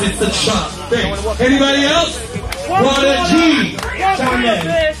 Glamorous. It's the chop. Thanks. Anybody else? Brother G.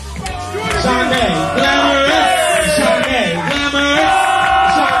 Shanae. Shanae. Glamorous. Shanae. Glamorous.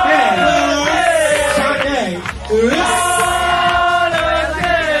 Shanae. Glamorous. Shanae.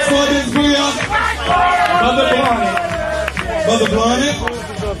 Scorpions Bria. Mother Blondet. Mother Blondet?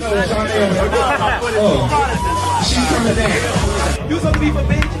 Oh. She's coming down. You some people,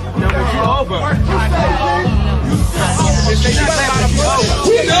 bitch. No, it's over.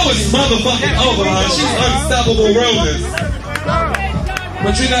 We know it's motherfucking over, huh? She's unstoppable Rollers.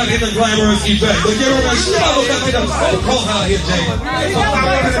 But you're not in the glamorous effect. But give her a motherfucking up. Oh, call out here, Jay.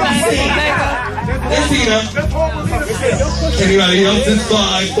 That's Tina. Anybody else? It's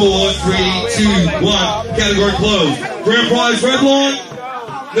 5, 4, 3, 2, 1. Category closed. Grand prize, Revlon?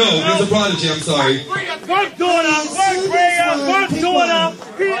 No, there's a Prodigy, I'm sorry. Work daughter, work prayer, work daughter,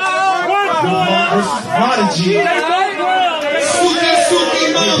 work daughter. Prodigy. Suki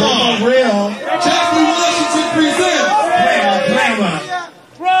Mama. Real. Jackie Washington presents. Glamour.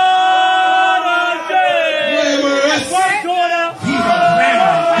 Glamorous. Work daughter.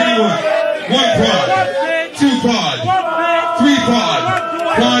 Give me one. 1 prod. 2 prod. 3 prod.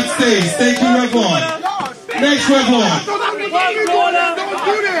 Prod stays. Thank you, Revlon. Next, Revlon.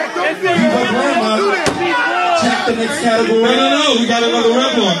 Check the next category. No. We got another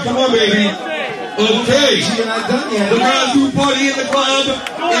Revlon. Come on, baby. Okay. You're not done yet. The girls who party in the club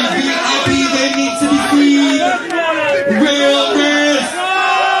in VIP, they need to be freed. Realness.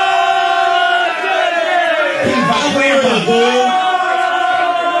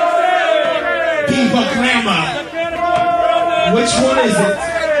 Diva Glamour. Which one is it?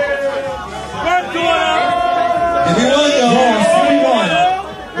 Give me one, though. Ross, give me one.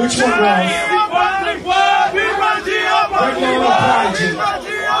 Which one, Ross? Revlon or Prodigy?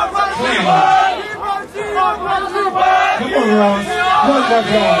 Glamour. Come on, Ross. 1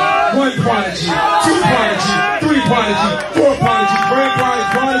 Revlon, 1 Prodigy, 2 Prodigy, 3 Prodigy, 4 Prodigy, Grand Prize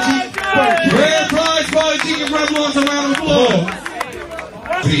Prodigy. Grand prize, Prodigy, and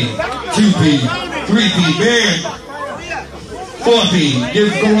P, 2P, 3P, man. 4P. Give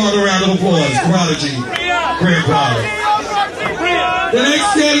Garage a round of applause. Prodigy, Grandpa. The next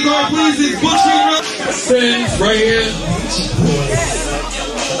category, please, is butchering. Spins right here.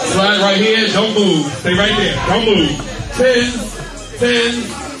 Slide right here. Don't move. Stay right there. Don't move. 10, 10,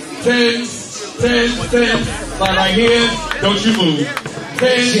 10, 10, 10. Slide right here. Don't you move.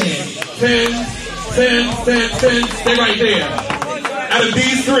 10, 10, 10, 10, 10. Stay right there. Out of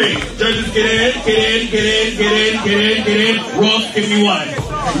these three, judges get in, get in, get in, get in, get in, get in. Ross, give me one.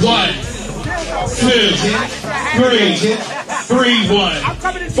 1, 2, 3, 1,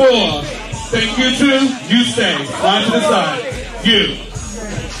 4. Thank you, 2. You stay. Slide to the side. You.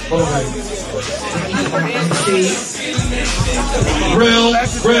 Real.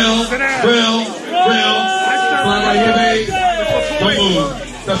 Slide right here, babe. Don't move.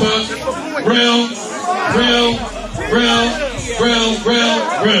 Step up. Real.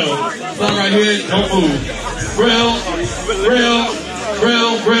 Slide right here. Don't move. Real.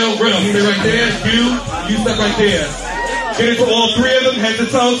 Stay right there. You step right there. Get into all three of them, head to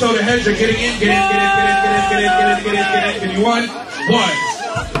toe, toe to head. You're getting in, get in. Give me 1, 1.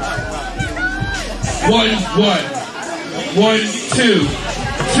 1, 1, 2,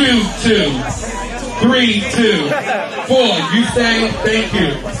 2, 2, 3, 2, 4. You stay. Thank you.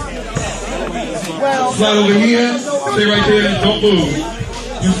 Slide over here. Stay right there. Don't move.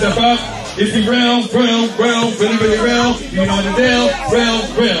 You step up. Is he real? Really real? You know the deal? Real.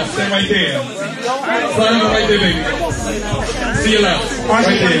 Stay right there. Slide over right there, baby. See you left. Right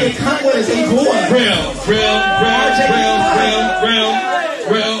there.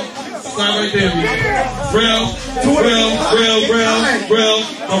 Real. Slide right there, baby. Real.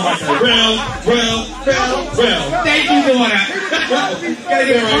 Oh my God. Real. Thank you, Dorian. Gotta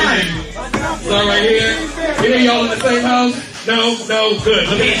get right here. Slide right here. Any of y'all in the same house? No, good.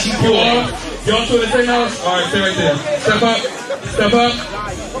 Let me get you all. Y'all two in the same house? All right, stay right there. Step up.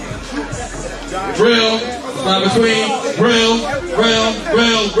 Real. Slide between. Real.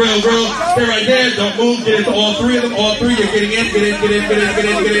 Stay right there. Don't move. Get into all three of them. All three. You're getting in. Get in.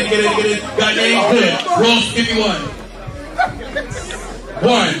 Got name. Good. Ross, give me 1.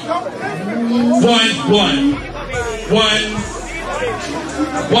 1.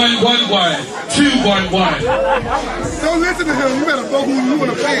 2, 1, 1. Don't listen to him. You better vote who you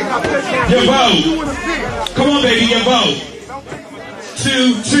want to pick. Your vote. Come on, baby. Your vote.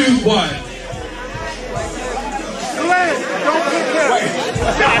 2, 1.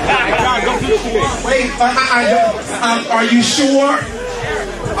 Wait, are you sure?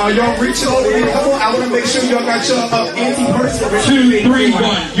 Are y'all reaching over here? Come on, I want to make sure y'all got your anti-person. 2, 3,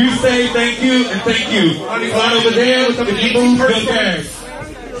 1. You say thank you and thank you. Slide over there. If you move, good cash.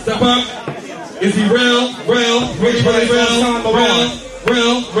 Step up. Is he real? Real.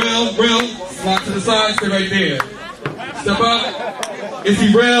 Slide to the side. Stay right there. Step up. Is he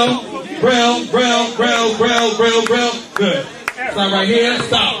real? Good. Slide right here.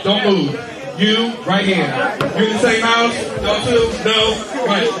 Stop. Don't move. You right here. You in the same house? Y'all two? No.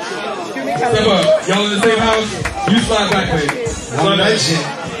 Right. Step up. Y'all in the same house? You slide back, baby. Slide back.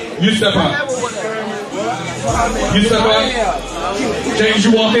 You step up. James,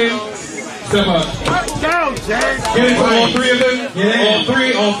 you walk in. Step up. Get into all three of them.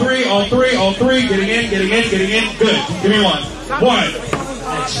 All three. Getting in. Good. Give me 1. 1.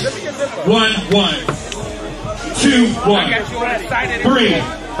 2, 1. 3,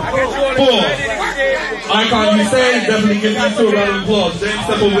 4. Icon, you say, definitely give these two a round of applause. James,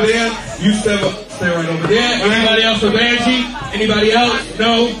 step over there. You step up. Stay right over there. Anybody else for Banshee? Anybody else?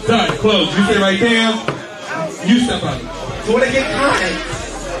 No? Done. Close. You stay right there. You step up. So when they get time.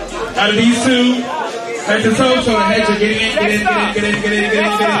 Out of these two, head to toe, so the heads are getting in. 1,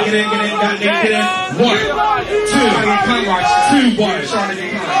 2, 1.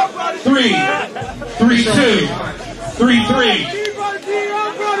 3, 2, 3.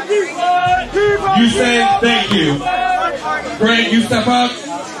 You say thank you. Greg, you step up.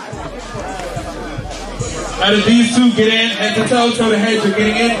 Out of these two, get in, head to toe, so the heads are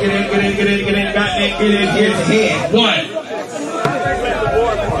getting in. Get in. 1,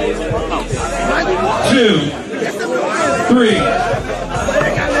 2, 3,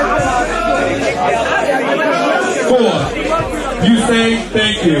 4. You say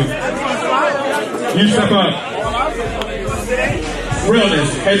thank you. You step up. Realness.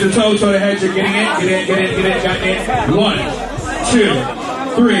 Head to toe, so the heads are getting in. Got in. 1, 2,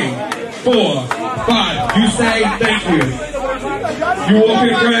 3, 4, 5. You say thank you. You walk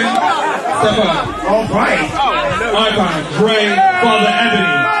in, Greg. Step up. All right. Icon. Greg, Father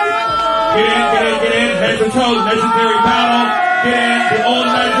Ebony. Get in. Head to toe. Legendary battle. Get in, the old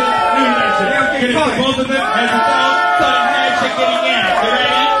legend, new legend. Get in for both of them, as a thumb, sudden handshake, getting in. You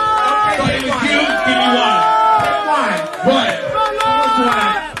ready? Starting with you, give me one. One.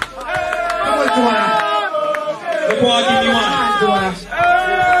 The quad, give me one.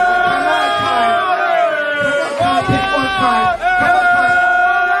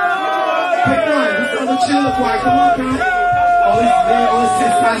 Chill, quiet. Come on, come on. All this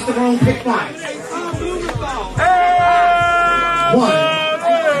testosterone, pick one.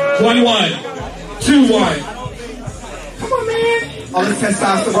 1-1. 2-1. Come on, man. All this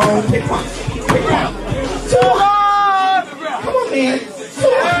testosterone, pick one. Pick one. 2-1. Come on, man. 2-1.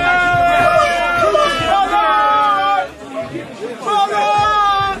 Come on.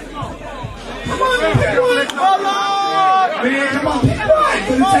 Come on, pick one. Man, come on, pick one.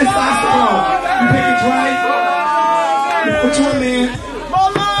 For the testosterone. You pick it right. Which one, man?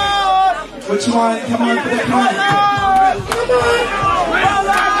 Which one? Come on, come on.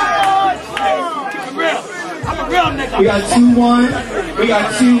 We got 2-1. We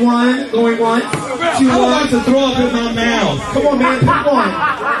got 2-1. Going once. 2-1. I would like to throw up in my mouth. Come on, man. Pick one.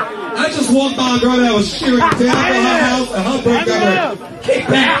 I just walked by a girl that was shearing down to her house and her break got her. Kick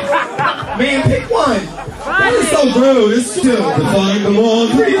back. Man, pick one. That is so rude. It's still define the wrong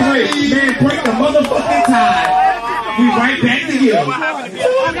 3-3. Man, break the motherfucking tie. We right back to you.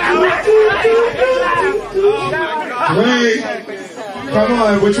 Great. Come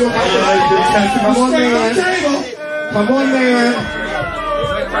on, which one? Come on, man. Come on, man.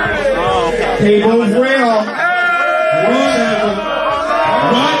 Table's real. Whatever.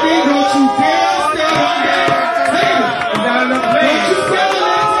 Rodney, don't you dare stay on that table. There's not enough Don't space. you stay on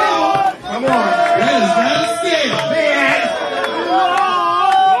that table. Come on. That is not a scale. Man.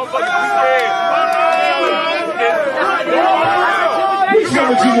 Which one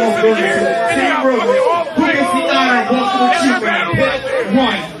would you want to go to? Same room. Who gets the honor of walking with you, man? Pick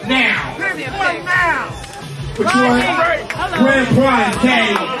one now. Which one? Grand prize,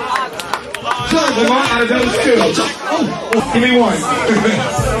 Daddy. The one out of those two. Give me one.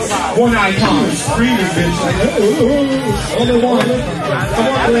 One icon. Screaming, bitch. Like, only one. Come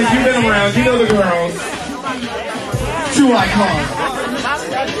on, Liz. You've been around. You know the girls. 2 icons.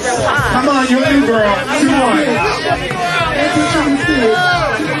 Come on, you're a new girl. 2-1.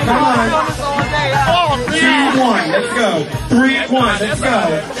 Come on. 2-1. Let's go. 3-1. Let's go.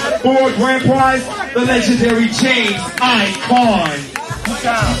 4 grand prize. The legendary James Icon.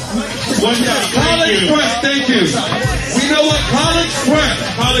 College prep, thank you. We know what college prep.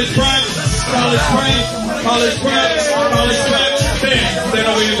 College prep, college prep, college prep, college prep. Stand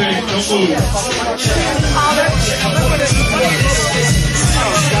over here, baby. Don't move.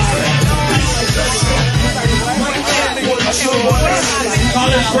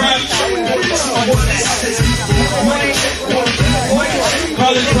 College prep.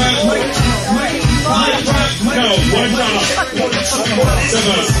 College prep. College prep. No, one job.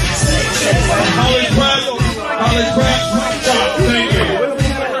 College prep. College prep. Stop. Thank you.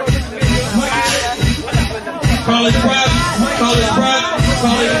 College prep. College prep.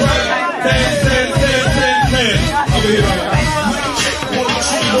 College prep. 10. Over here.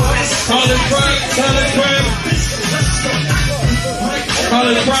 College prep. College prep.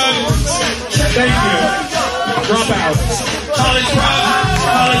 College prep. Thank you. Drop out. College prep.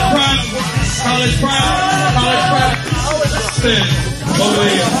 College prep. College prep. College prep. Stand. Over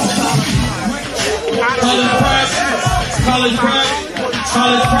here. College prep. College prep.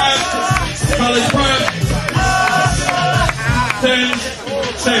 College prep. College prep. 10.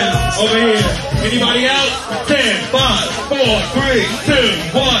 Over here. Anybody else? 10, 5, 4, 3, 2,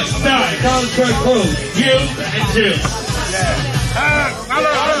 1, 9. College prep closed. You and Jim.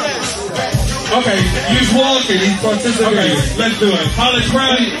 Okay, He's walking. He's participating. okay, let's do it. College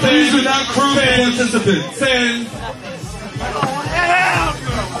prep. These are not crew 10, participants. 10.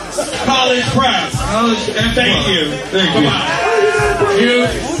 College prep. College and Thank you. Thank Come you. on. You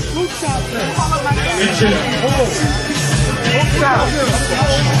and Jim.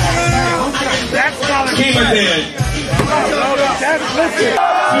 Keep it there. 2,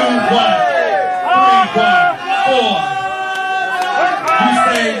 1, 3, 1, 4. You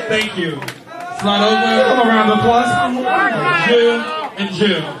say thank you. It's not over. Come around the applause. Jim and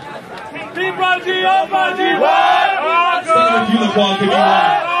Jim. Start with uniform. Give me one.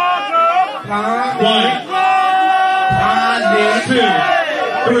 1, 2,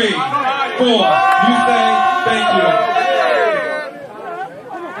 3, 4. You say thank you.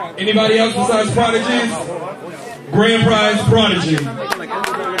 Anybody else besides prodigies? Grand prize prodigy.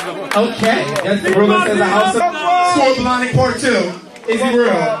 Okay. That's the rule that says a house of score blinding part 2. Is he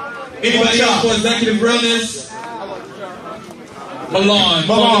real? Anybody else for executive realness? Milan.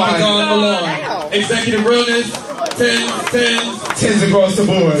 Milan. Executive realness. 10. 10s across the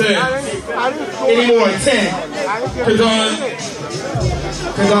board. 10. Any more? 10.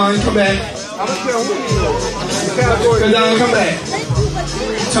 Kadon, come back. Kadon, come back.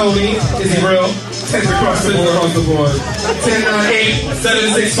 Tony, is he real? 10s across the board. 10, 9, 8,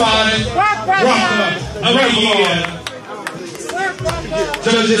 7, 6, 5. Rocker. Revlon.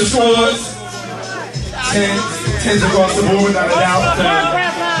 Judges scores. 10s across the board, without a doubt.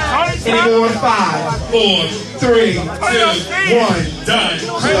 Any more? 5, 4, 3, 2, 1. done.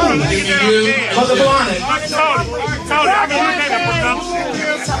 Mother Blonde.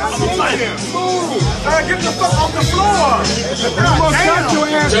 Get the fuck off the floor.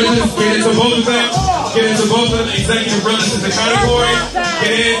 Judges, get into both of them. Get into both of them. Executive realness is the category.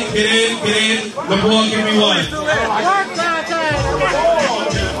 Get in. LeBron, give me 1.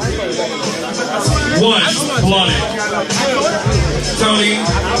 1, Blonde. Tony.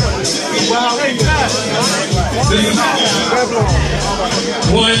 This is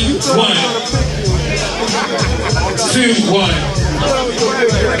 1, 2, 1.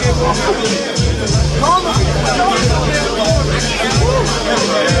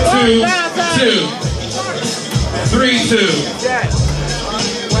 2, 3, 2.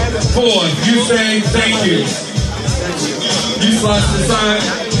 4, you say thank you. You slide to the side.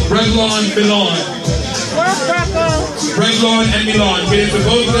 Revlon, Milan. Revlon and Milan. Get into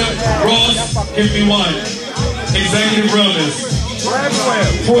both of them. Ross, give me 1. Executive realness.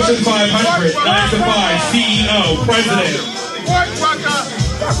 Fortune 500, 9 to 5, CEO, President. 1.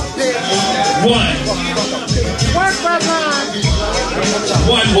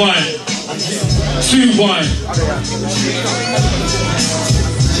 1, 2, 1.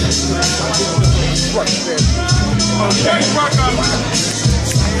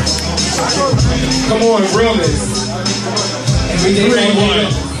 Come on, realness. 3,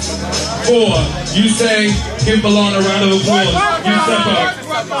 1. 4. You say, give Milan a round of applause. You step up.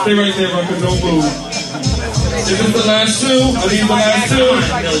 Stay right there, Rucker. Don't move. Is this the last 2? Are these the last 2?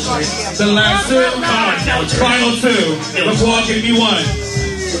 The last 2? Final 2. LeBron, give me 1.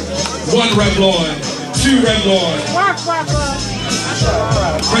 1 Revlon. 2 Revlon.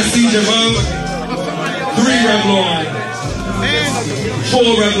 Prestige your vote. 3 Revlon. 4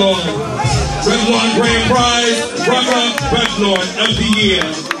 Revlon. Revlon Grand Prize. Rucker Revlon of the Year.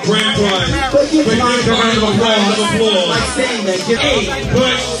 Grand Prize. Big round of applause. 8.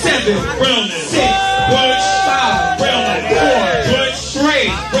 Bush. 7. Realness. 6. Bush. 5. Realness. 4. Bush. 3.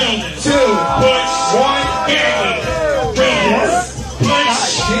 Realness. 2. Bush. 1. Gaggy. Realness.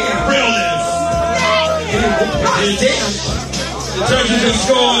 Bush. Realness. The judges and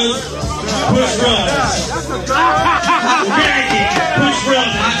scores. Bush Realness. Gaggy. Bush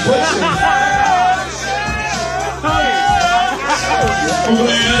Realness.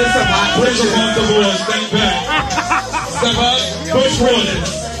 Push across the board. Step back. Step up. Bush Realness.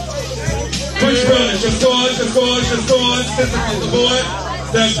 Bush Realness. Your scores. Step across the board.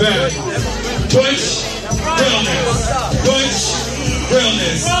 Step back. Bush Realness. Bush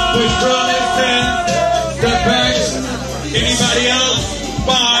Realness. Bush Realness. 10. Step back. Anybody else?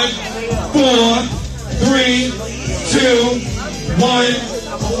 5, 4, 3, 2, 1.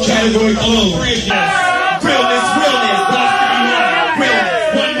 Category closed. Realness.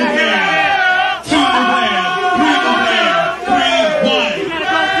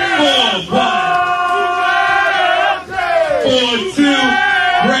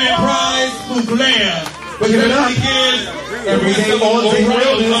 We're going to begin everything on the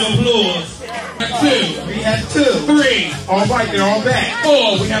applause. 2. We have 2. 3. All right, they're all back.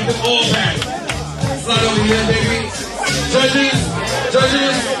 4. We have them all back. Slide over here, baby. Judges.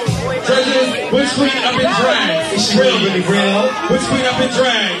 Bush Queen up in drag. Is she really real? Bush Queen up in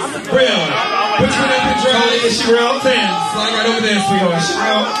drag. Real. Bush Queen up in drag. Is she real? 10. Slide right over there, sweetheart. Is she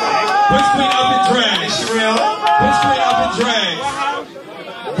real? Bush Queen up in drag. Is she real? Bush Queen up in drag.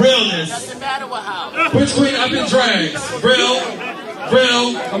 Realness. Bush Queen up in drags. Real.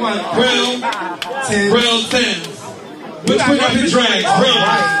 Come on. Real. 10. Real 10. Bush Queen up in drags. Real.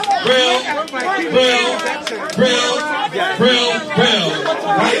 Right, girl. Bush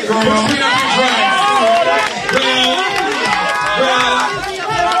Queen up in drags. Real.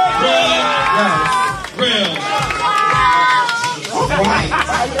 Right.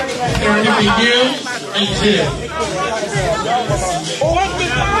 Give me you and Jim. Bush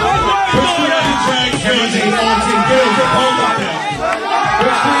Queen up in drags.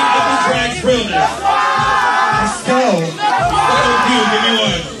 Bush Queen up in drags. Realness. Let's go. You, give me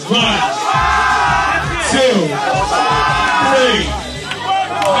 1. 1, 2, 3.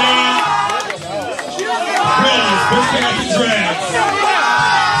 Man. Realness. Bush Queen up in drags.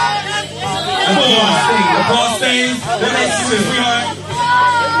 Says, what house you in, sweetheart?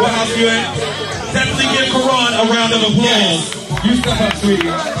 What house you in? Definitely give Karan a round of applause. You step up,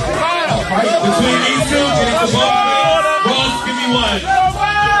 sweetie. Between these two, get it to both. Ross, give me one.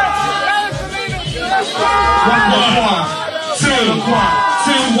 One. Two,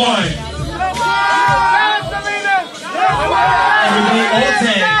 one. Everybody all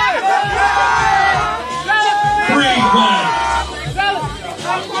day. 3, 1.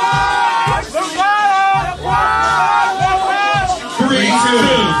 3, 2.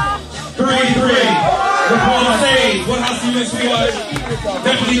 3, 3. LaQuan Sage, what house you in, sweetheart?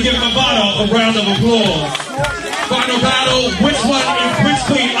 Definitely give Movado a round of applause. Final battle, which one is which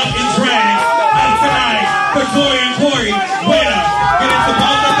queen up in drag? Out tonight, for Dorian Corey, winner. Get it to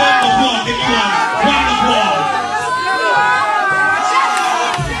both of them, applause, give me one. Round of applause.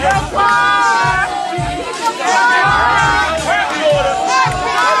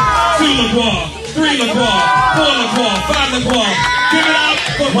 2 LaQuan, 3 LaQuan, 4 LaQuan, 5 LaQuan. Give it up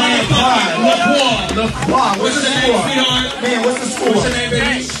for motherfucking LaQuan. What's your name, sweetheart? Man, what's the score? What's your name,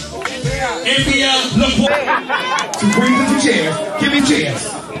 baby? NPL LaQuan. To bring the 2 chairs. Give me chairs.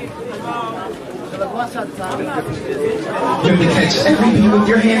 You have to catch every beat with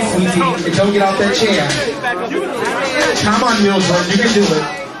your hands, sweetie, and don't get out that chair. Come on, Mills, you can do it.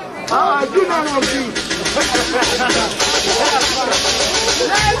 You're not on beat.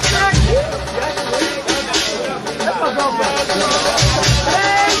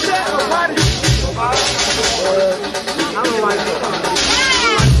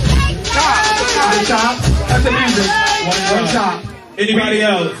 One chop. That's the music. One chop. Anybody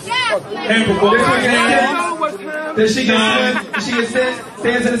else? Hand before Does she get sent?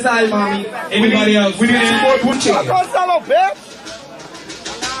 Stand to the side, mommy. Anybody else? We need 2 more blue chairs.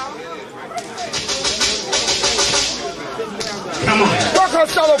 Come on. Fuck her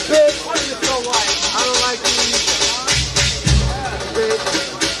solo, bitch. I don't like you.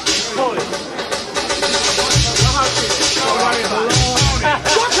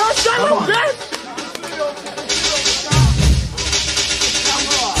 Fuck her solo, bitch.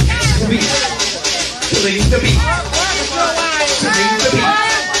 The beat. Please, the beat. Please, the beat.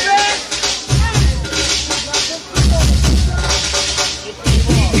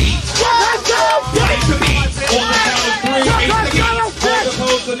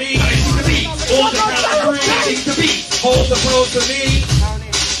 To me, on the count of 3, hold the pose to me.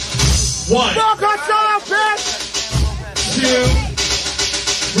 1, 2,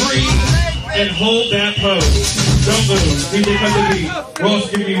 3, and hold that pose. Don't move. DJ cut the beat. Ross,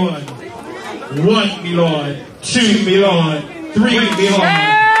 give me 1. 1, Milan. 2, Milan. 3, Milan.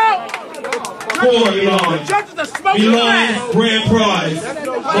 4, Milan. Milan, grand prize.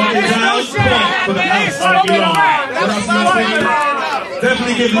 Mark down point for the house of Milan. What else am I saying?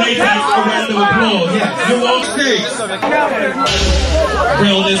 Definitely give Latex a round of applause. You won't see.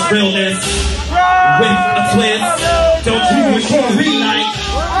 Realness with a twist. Don't you wish you could be like?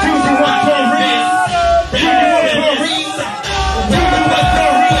 Do you want to risk? Do you want to risk? Do you want to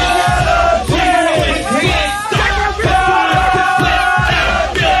risk?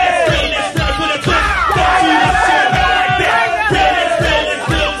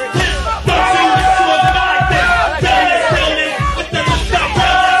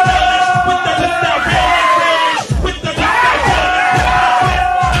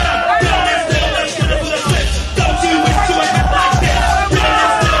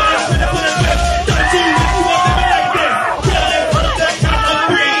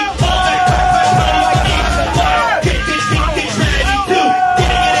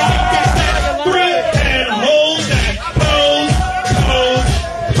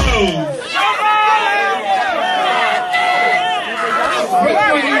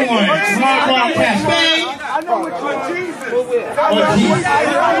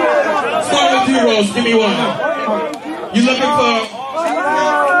 Start with you, Rose. Give me 1. You looking for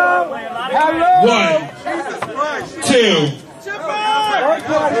 1, 2.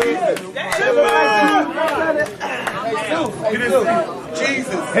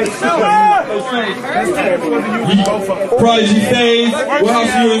 Prodigy Stage. What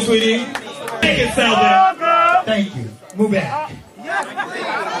house are you in, sweetie? Make it sound that. Thank you. Move back.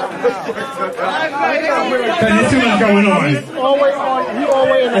 There's too much going on.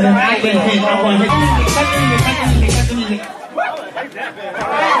 And then I get hit. I want to hit.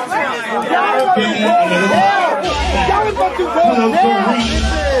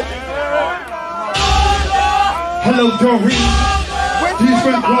 Hello, Dorian. He's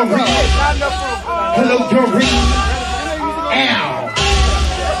from Dorian. Hello, Dorian. Ow.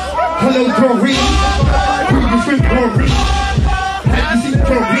 Hello, Dorian. He's from Dorian. Have you seen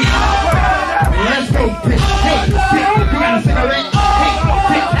Dorian? Let's go, bitch. Hey.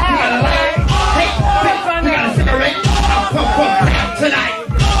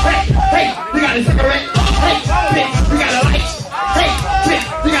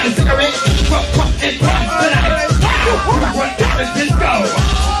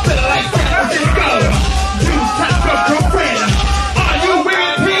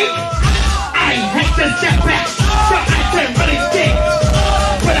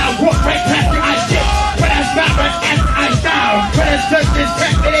 Cause this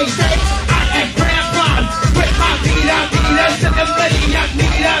rap it ain't safe. I am grandpa with my meter, to the money up,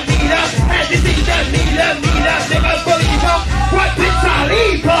 meter. And this is the meter, nigga, bully talk. What bitch I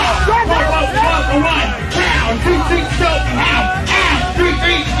leave for? 1, pound, 2, 6, so, ow, 3,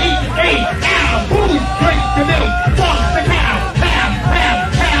 3, eat, ow, who's drink the milk, fuck the cow, pound,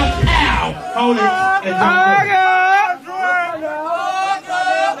 ow. Hold it and don't go.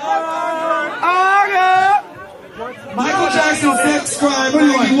 Michael Jackson sex crime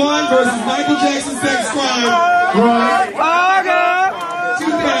 91 versus Michael Jackson sex crime. Right.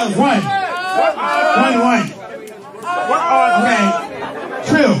 2000. 1. Okay.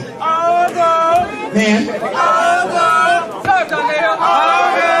 2. Man.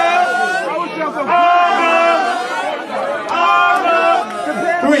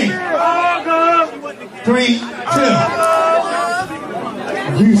 3, 2.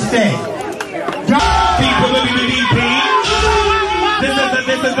 You stay. People of the BBP. This is the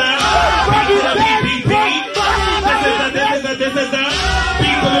people of the BBP. This is the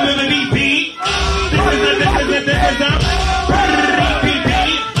people of the BBP. This is the BBP.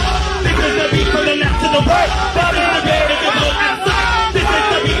 This is the beat from the left to the right. This is the beat nigga go outside. This is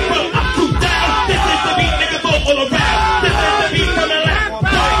the beat from up to down. This is the beat nigga go all around. This is the beat from the left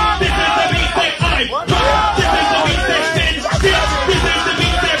right. This is the beat that I'm right. This is the beat that stand still. This is the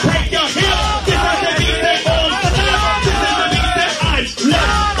beat that break your hip. This is the beat that all stop. This is the beat that I'm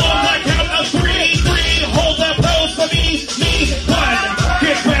left. On the count of 3, hold the pose for me. 1,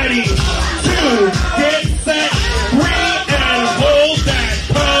 get ready. 2, get set. 3, and hold that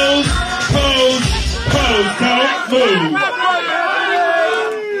pose. Don't move.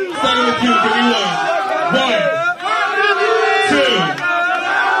 Starting with you, give me 1. 1, 2,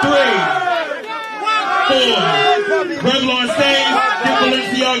 3, 4. Rebel on stage, give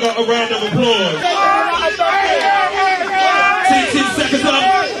Balenciaga a round of applause. 10 seconds up,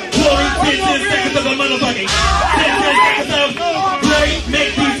 glory, 10 seconds of a motherfucking. 10 seconds of glory,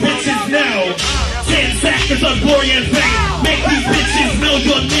 make these bitches know. 10 seconds of glory and fame, make these bitches know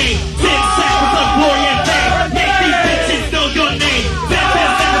your name. 10 seconds of glory and fame, make these bitches know your name. 10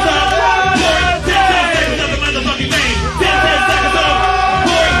 seconds of glory, 10 seconds of the motherfucking fame. 10 seconds of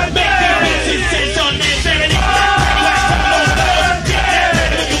glory, make these bitches change your name.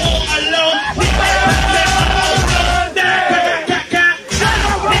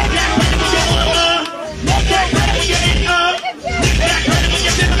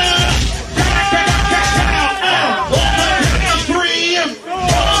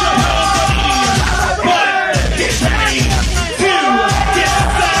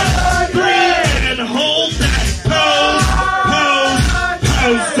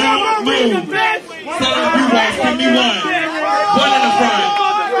 Give me 1. 1 in the front.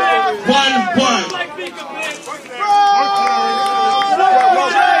 1.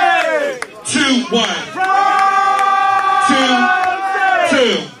 2, 1.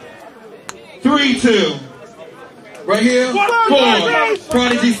 2, 3, 2. Right here. 4.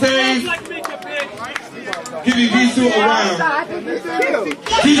 Prodigy stays. Give me these 2 around.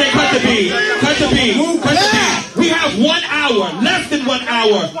 DJ, cut the beat. Cut the beat. We have 1 hour. Less than 1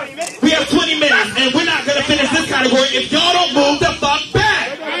 hour. We have 20 minutes, and we're not gonna finish this category if y'all don't move the fuck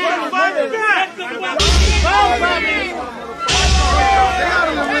back.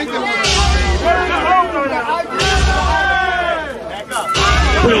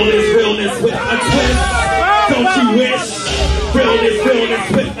 Realness with a twist. Don't you wish? Realness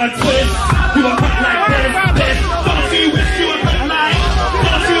with a twist. You a cut like this. Don't you wish you were cut like?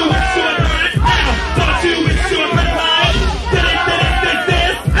 Don't you wish you were cut? Don't you wish you were cut like?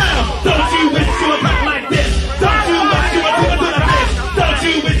 This. Don't you wish you were cut like this? Don't you wish you were doing this? Don't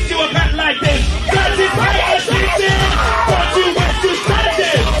you wish you were cut like this? Don't you pay attention? Don't you wish you said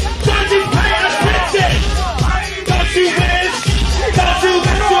this? Don't you pay attention? Don't you wish? Don't you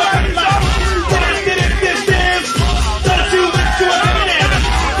wish you were cut like this? Don't you wish you were doing this?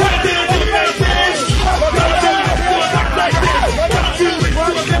 Don't you wish you were cut like this? Don't you wish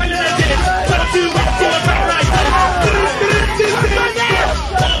you were doing this? Don't you wish you were cut like this?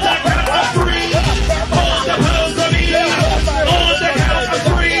 On the count of 3, hold the pose for me. On the count of 3,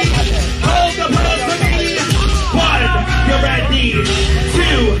 hold the pose for me. 1, you're ready. 2,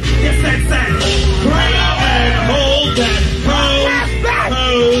 get set. 3, and hold that pose.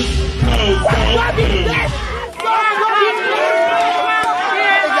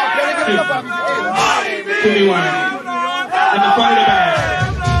 Give me 1. In the front of the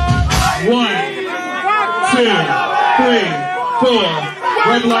bag. 1, 2, 3, 4.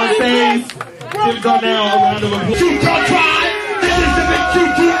 Rebel on stage. Give Darnell a round of applause. This is the big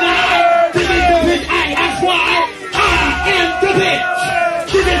 229. This is the big ASY. I am the bitch.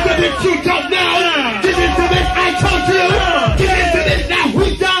 This is the bitch you don't know. This is the bitch I told you. This is the bitch now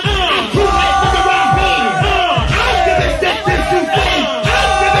we done. I'm too late for the wrong thing. I'm the bitch that this you say. I'm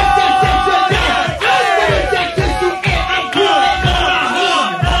the bitch that this you say. I'm the bitch that this you say. I'm too late for the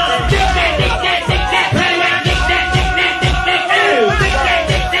wrong thing. Dick that, dick that, dick that, play around, dick that, dick that, dick that, ew. Dick that,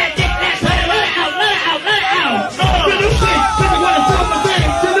 dick that, dick that, play around, let it out, let it out, let it out. The new bitch, doesn't wanna tell my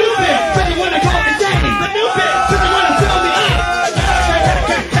face. The new bitch, doesn't wanna call me daddy. The new bitch, doesn't wanna tell me up.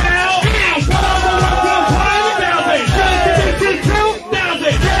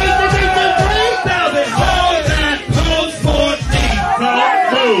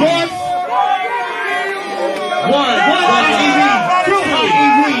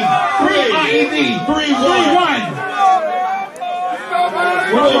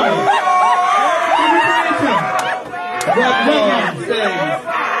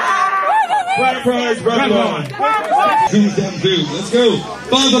 Let's go.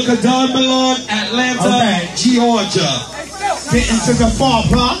 Father Kadan Milan, Atlanta, Georgia. Get into the fall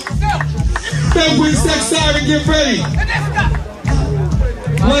block. February sex siren, get ready.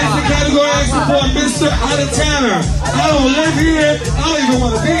 What is the category asking for? Mr. Out of Towner. I don't live here. I don't even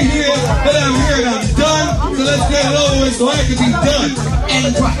want to be here. But I'm here and I'm done. So let's get it over with so I can be done.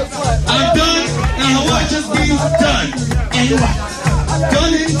 And what? I'm done. And I want to just be done. And what?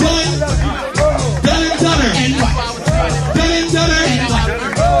 Done and done. Done and doneer. And what? Done and doneer. And what?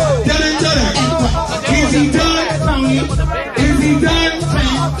 Done and doneer. And what? Is he done? Is he done?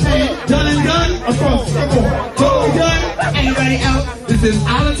 Done and done? Of course. Totally done? Anybody else? This is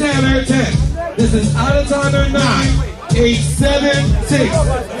Out of Towner 10. This is Out of Towner 9. 8, 7, 6,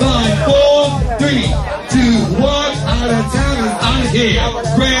 5, 4, 3, 2, 1. Out of Towner's out of here.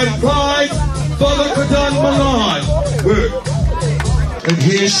 Grand prize, Father Kadan Milan. And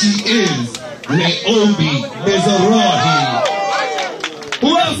here she is, Naomi Mizrahi. Who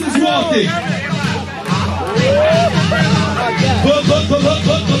else is walking?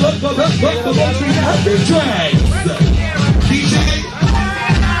 DJ,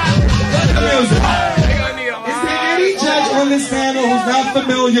 let the music. Is there any judge on this panel who's not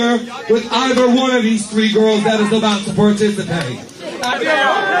familiar with either one of these three girls that is about to participate?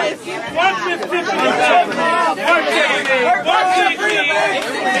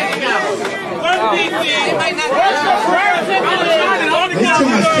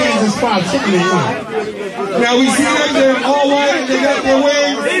 Now we see them, they're all white and they got their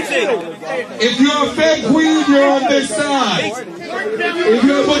wings. If you're a fed queen, you're on this side. If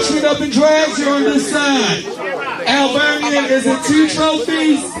you're butchering up in drags, you're on this side. Albania, is it 2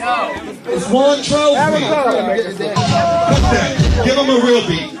 trophies? It's 1 trophy. Cut that. Give them a real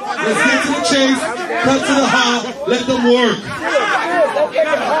beat. Let's get to the chase, cut to the hop, let them work.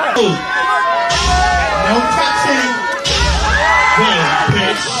 No touching. Go,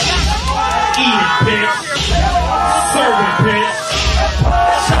 bitch. Eat it, bitch. Serve it, bitch.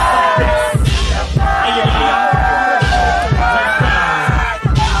 Shut up, bitch. Hey,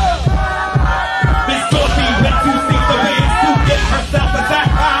 Miss Dorothy went to see the wind to get herself a back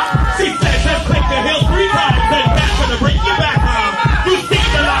high. She said just click the hill 3 times and that's gonna bring you back home. You see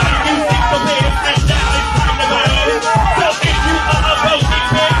the line, you see the wind, and now it's time to go. So if you are a boasting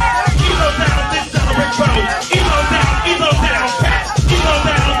bitch, you know down this celebrate road. Emo down, cat. Emo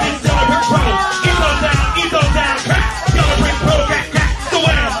down this celebrate road. Emo down, cat. Celebrate road, cat. So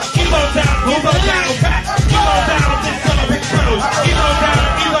well, emo down, cat. Emo down this celebrate road. Emo down,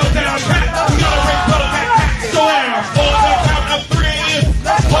 cat. Celebrate road, cat. So well, on the count of 3,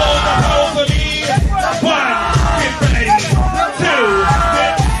 hold the pole for me. 1, get ready. 2,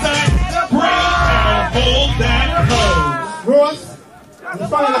 get set, break, and hold that pose. Ross, in the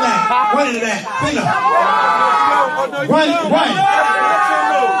front of the back. One in the back. Finger. 1, 1, 2,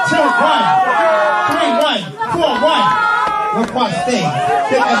 1, 3, 1, 4, 1. No part stay.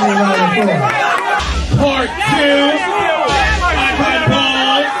 Get everyone on the floor. Part 2. iPad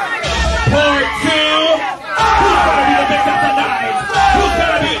ball. Part 2. Who's gonna be the victim tonight? Who's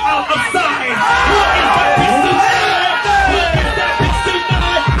gonna be out of sight? Who is that bitch tonight? Who is that bitch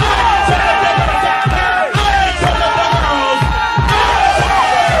tonight? Show them the girls. Show them the girls.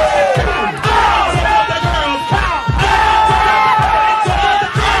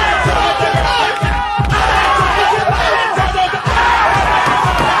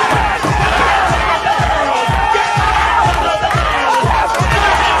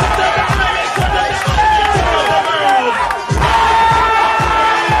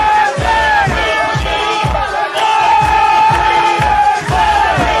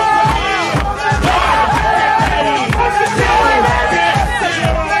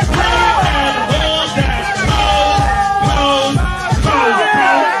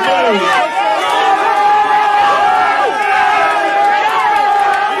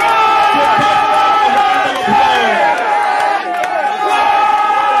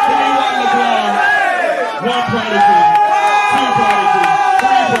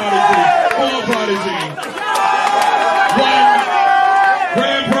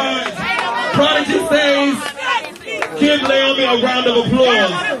 a round of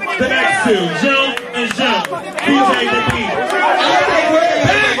applause. The next two, jump and jump. DJ the beat.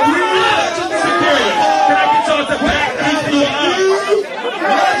 Security. Can I get y'all to back these two up?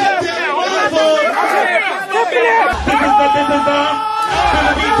 This is the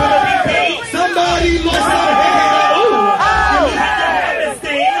beat. Somebody lost their head.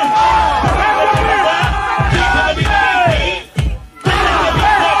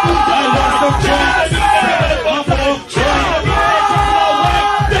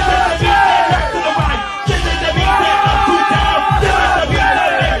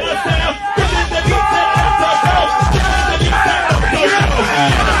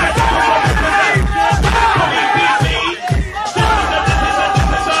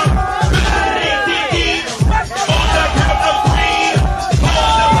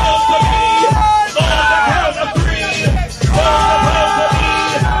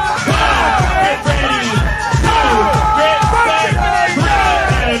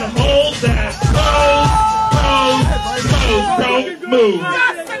 Move.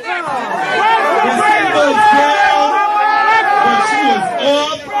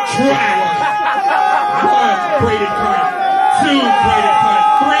 Braided cut, 2 braided cut,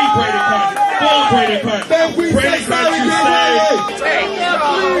 3 braided cut, 4 braided cut. Braided cut, you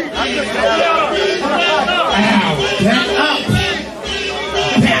say. Back up.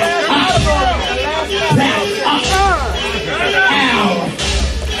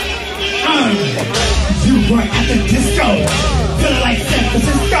 You were at the disco, feeling like San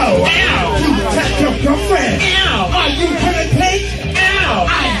Francisco. You touched your girlfriend. Are you gonna take?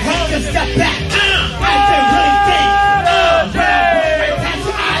 I had to step back. I didn't really think.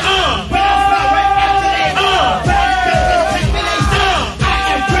 But I saw right after that.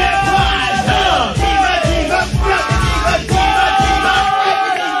 I am grandpa's.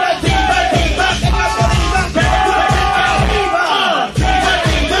 Diva, diva,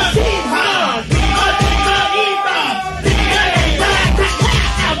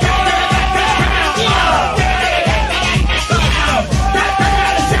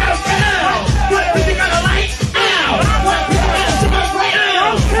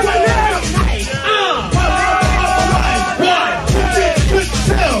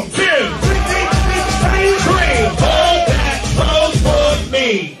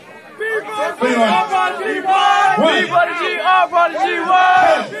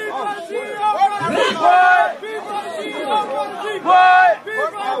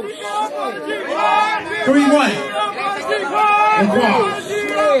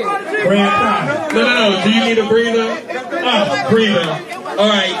 No. Do you need a breather? Breather. All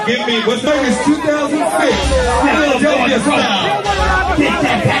right, give me. What's the name? 2006. Philadelphia style. Get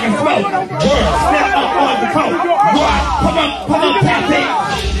that pack and smoke. Step up on the coat. Come on, pass it.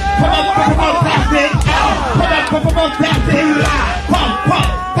 Come on, pass it. Come on, pass it. Pump,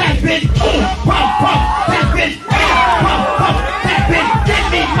 pass it. Pump, pass it. Pump, pass it. Get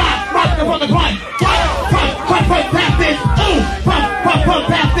me my rocker on the run. Pump, pass it. Pump,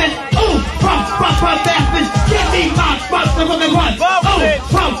 pass it. Pump, pass it. Get me my rocker on the run. Pump, pass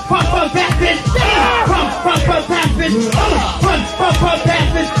it. Pump, pass it. Pump,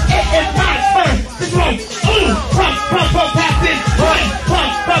 pass it. It is my turn to throw. Pump, pass it. Pump,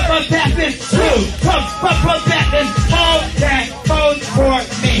 pass it. Pump, pass it. All that goes for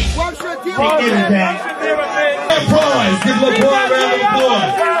me. Give it back. Prize. Give LeBron a round of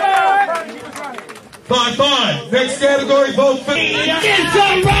applause. Fine. Next category, vote for me. It's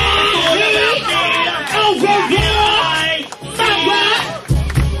alright. Over here.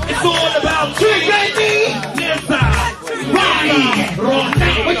 It's all about Tricky. inside. Right.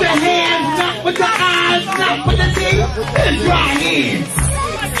 Not with the hands, not with the eyes, not with the teeth. It's right.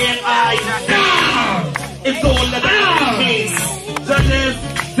 It's all about me. Judges,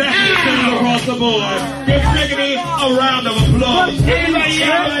 seconds across the board. Give Triggity a round of applause.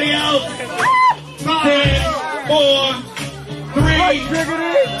 Anybody else? 10, 4, 3,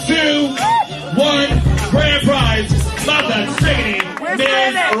 2, 1. Grand prize. Mother Triggity.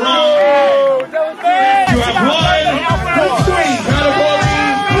 Ms. Wrong. You have won. Full screen. Category.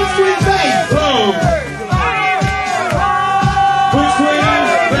 Full screen face. Boom. Full screen.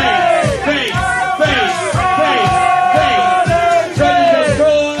 Face. Judges and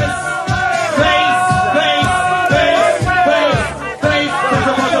scores. Face.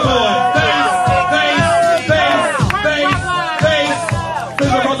 Across the board. Face.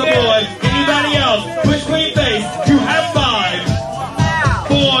 Across the board. Anybody else? Push clean face. You have 5,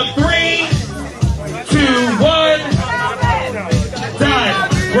 4, 3.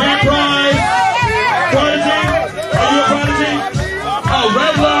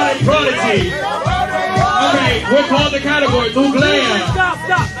 other category. Too glam. Stop.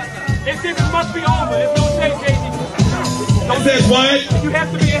 It must be over. It's no say, JD. It says what? It has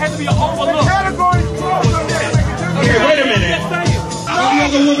to be an overlook. Category. Okay, wait a minute. Any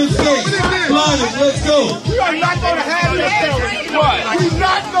other woman's face? Blinded, let's go. We are not going to have this. What? We're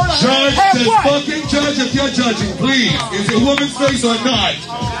not going to Judge, have just what? fucking judge if you're judging, please. Is it woman's face or not?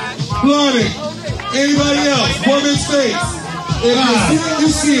 Blinded. Anybody else? Woman's face. If you see it, you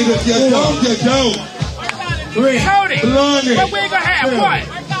see it. If you don't, you don't. Cody. Blinded. What we gonna have?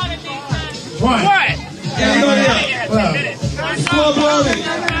 What? Anybody else? Score blinded.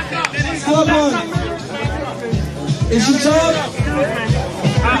 Score blinded. Is she chopped?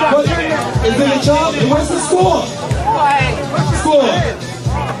 What? Is it a chop? What's the score? Score.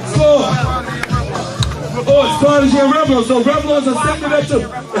 Oh, it's Prodigy and Rebels. So Rebels are sending it to.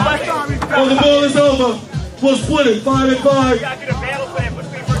 Oh, the ball is over. We'll split it 5 and 5.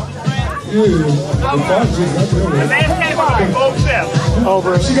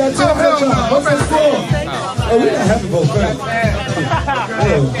 Over. She got 10 minutes. What's the score? Oh, we don't have to vote back.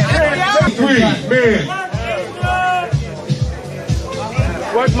 3, man.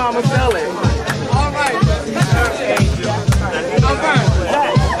 What's Mama selling? All right.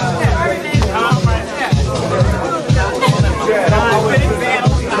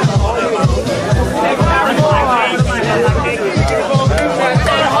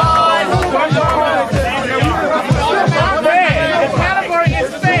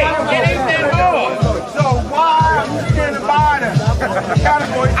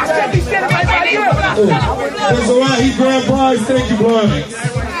 That's all right. He grabbed prize. Thank you, Blondie.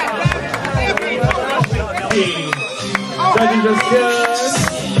 Judging just good.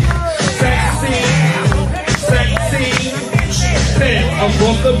 Sexy. 10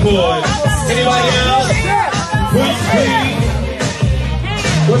 across the board. Anybody else?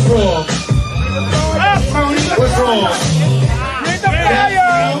 What's wrong? What's wrong?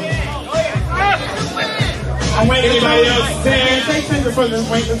 Anybody else? 10.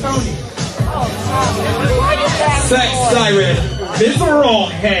 Sex siren. Miss Raw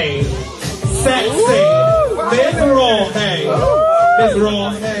Hay. Sexy. Miss Raw Hay. Miss Raw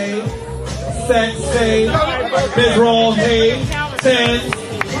Hay. Sexy. Miss Raw Hay. 10.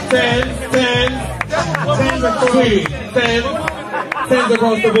 Sweetie. 10. 10's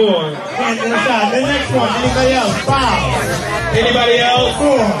across the board. And inside. The next one. Anybody else? 5. Anybody else? 4.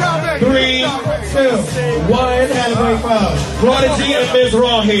 3, 2. 1. Category 5. Prodigy and Miss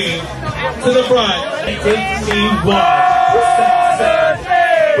Raheem to the front. 15-1.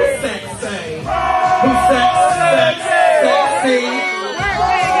 Who's sexy?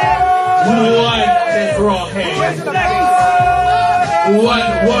 1 Miss Raheem.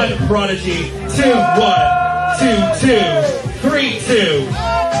 1 Prodigy. 2 1 2 2 3 2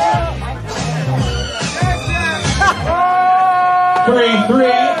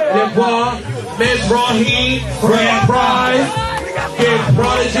 3 Lepois, Miss Raheem, grand prize. Give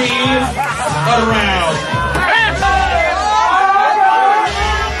Prodigy a round.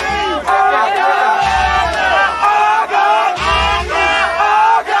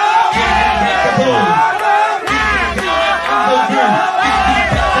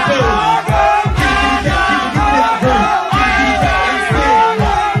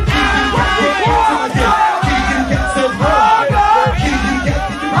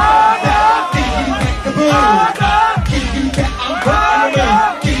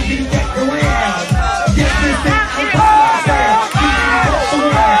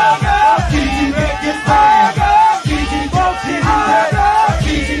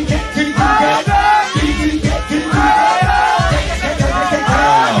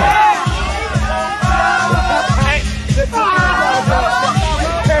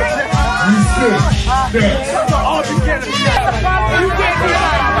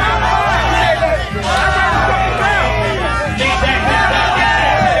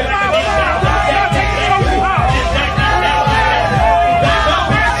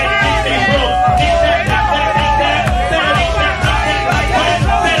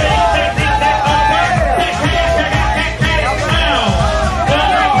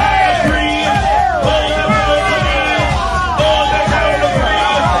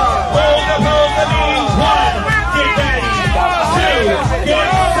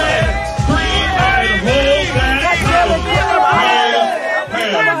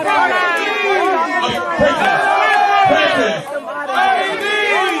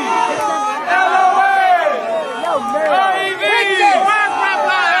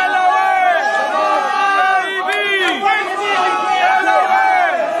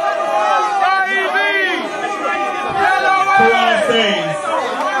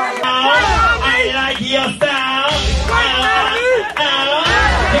 I like your style.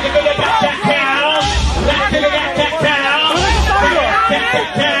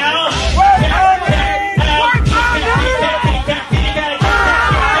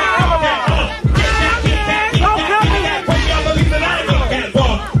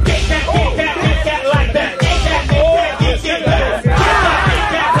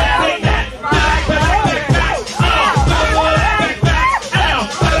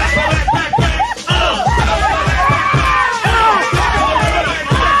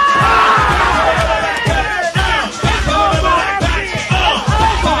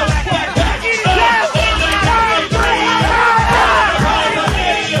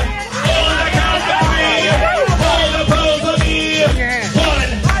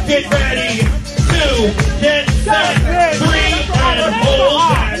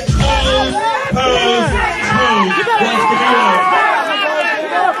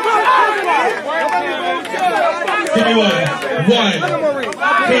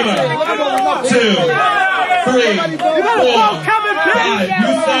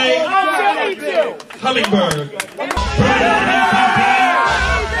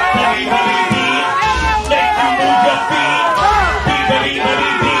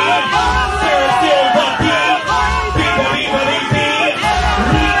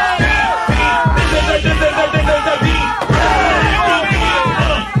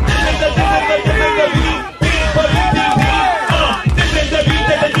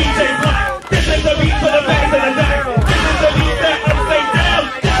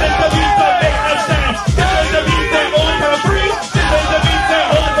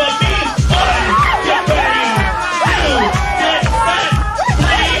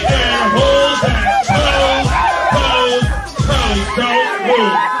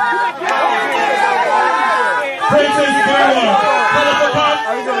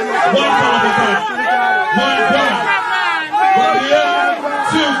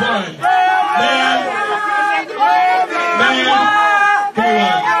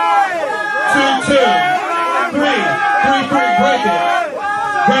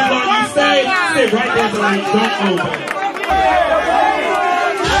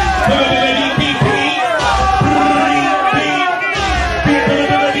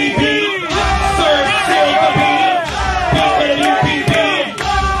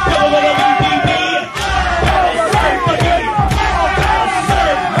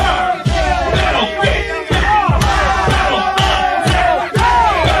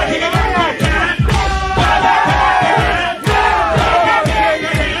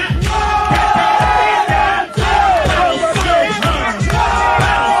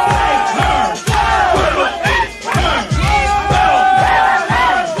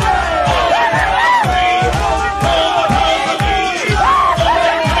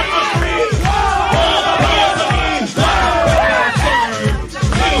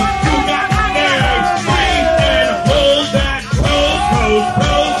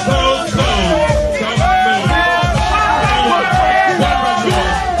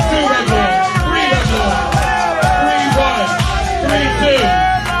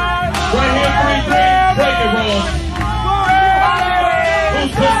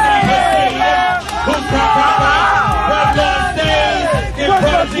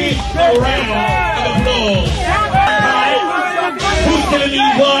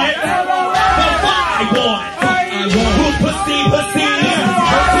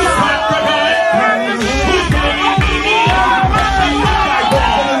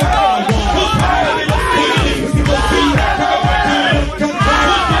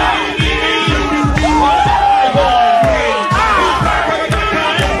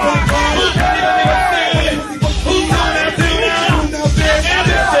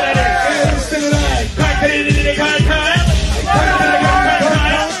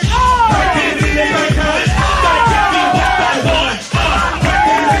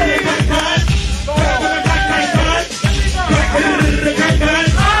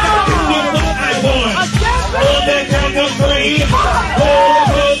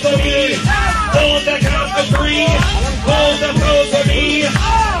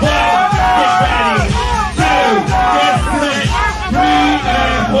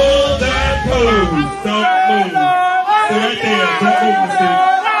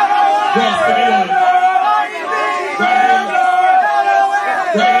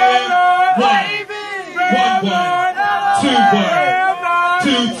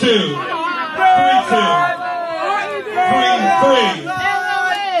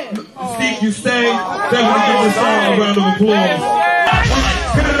 You stay, definitely give this song a round of applause.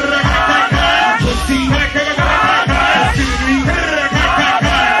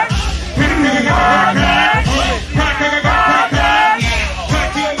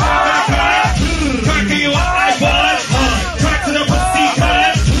 Back to the pussy.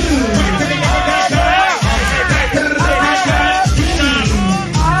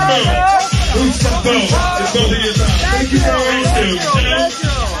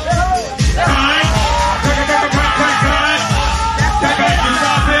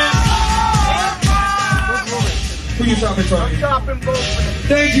 chopping Tony. Chopping both.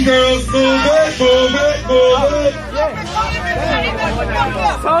 Thank you, girls. Move it, move it, move it.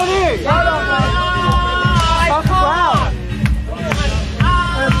 Tony!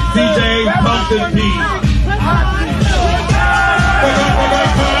 DJ Pumpkin P.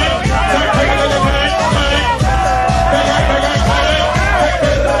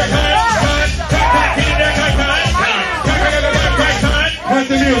 Cut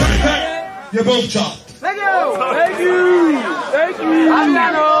the music. You're both chopped. Thank you! Thank you! Thank you! I'm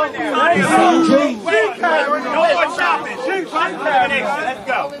not on you! No more shopping! Let's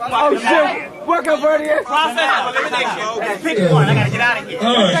go! Oh shit! Welcome, Dorian! Process of elimination. Pick one, I gotta get out of here.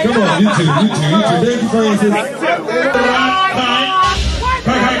 Alright, come on, you two. Thank you, Francis.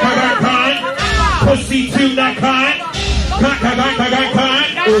 Pussy to that kind.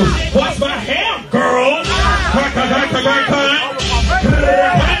 What's my hair, girl?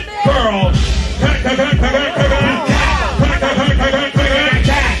 Girl.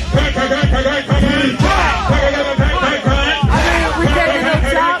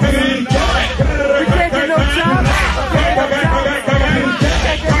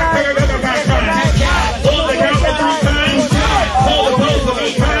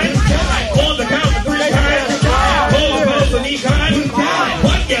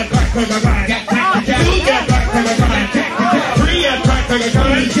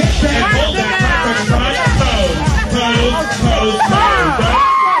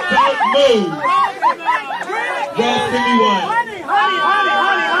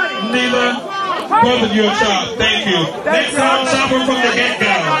 Both of you are chopped. Thank you. Next time, chopper from the get-go.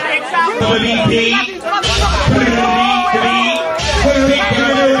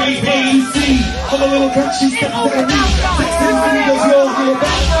 I'm a little country stuff that I need. 16 fingers, you all get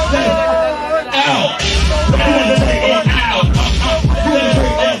back. Out. You want to take it out. You want to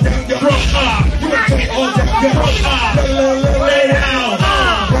take all down your throat. You want to take all down your throat. Lay down.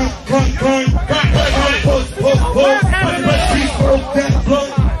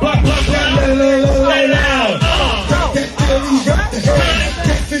 Lay down.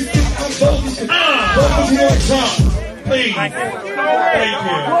 Please. Thank you.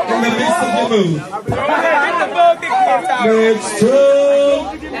 In the midst of your move. Let's go.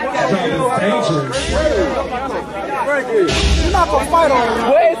 That is dangerous. You're not gonna fight on me.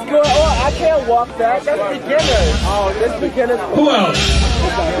 What is going on? I can't walk that. That's beginners. Oh, this beginners. Who else?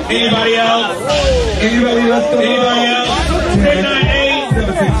 Anybody else? Anybody left? Anybody else? 10, 9, 8,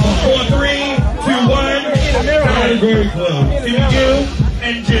 7, 6, 4, 3, 2, 1. Very close. See you.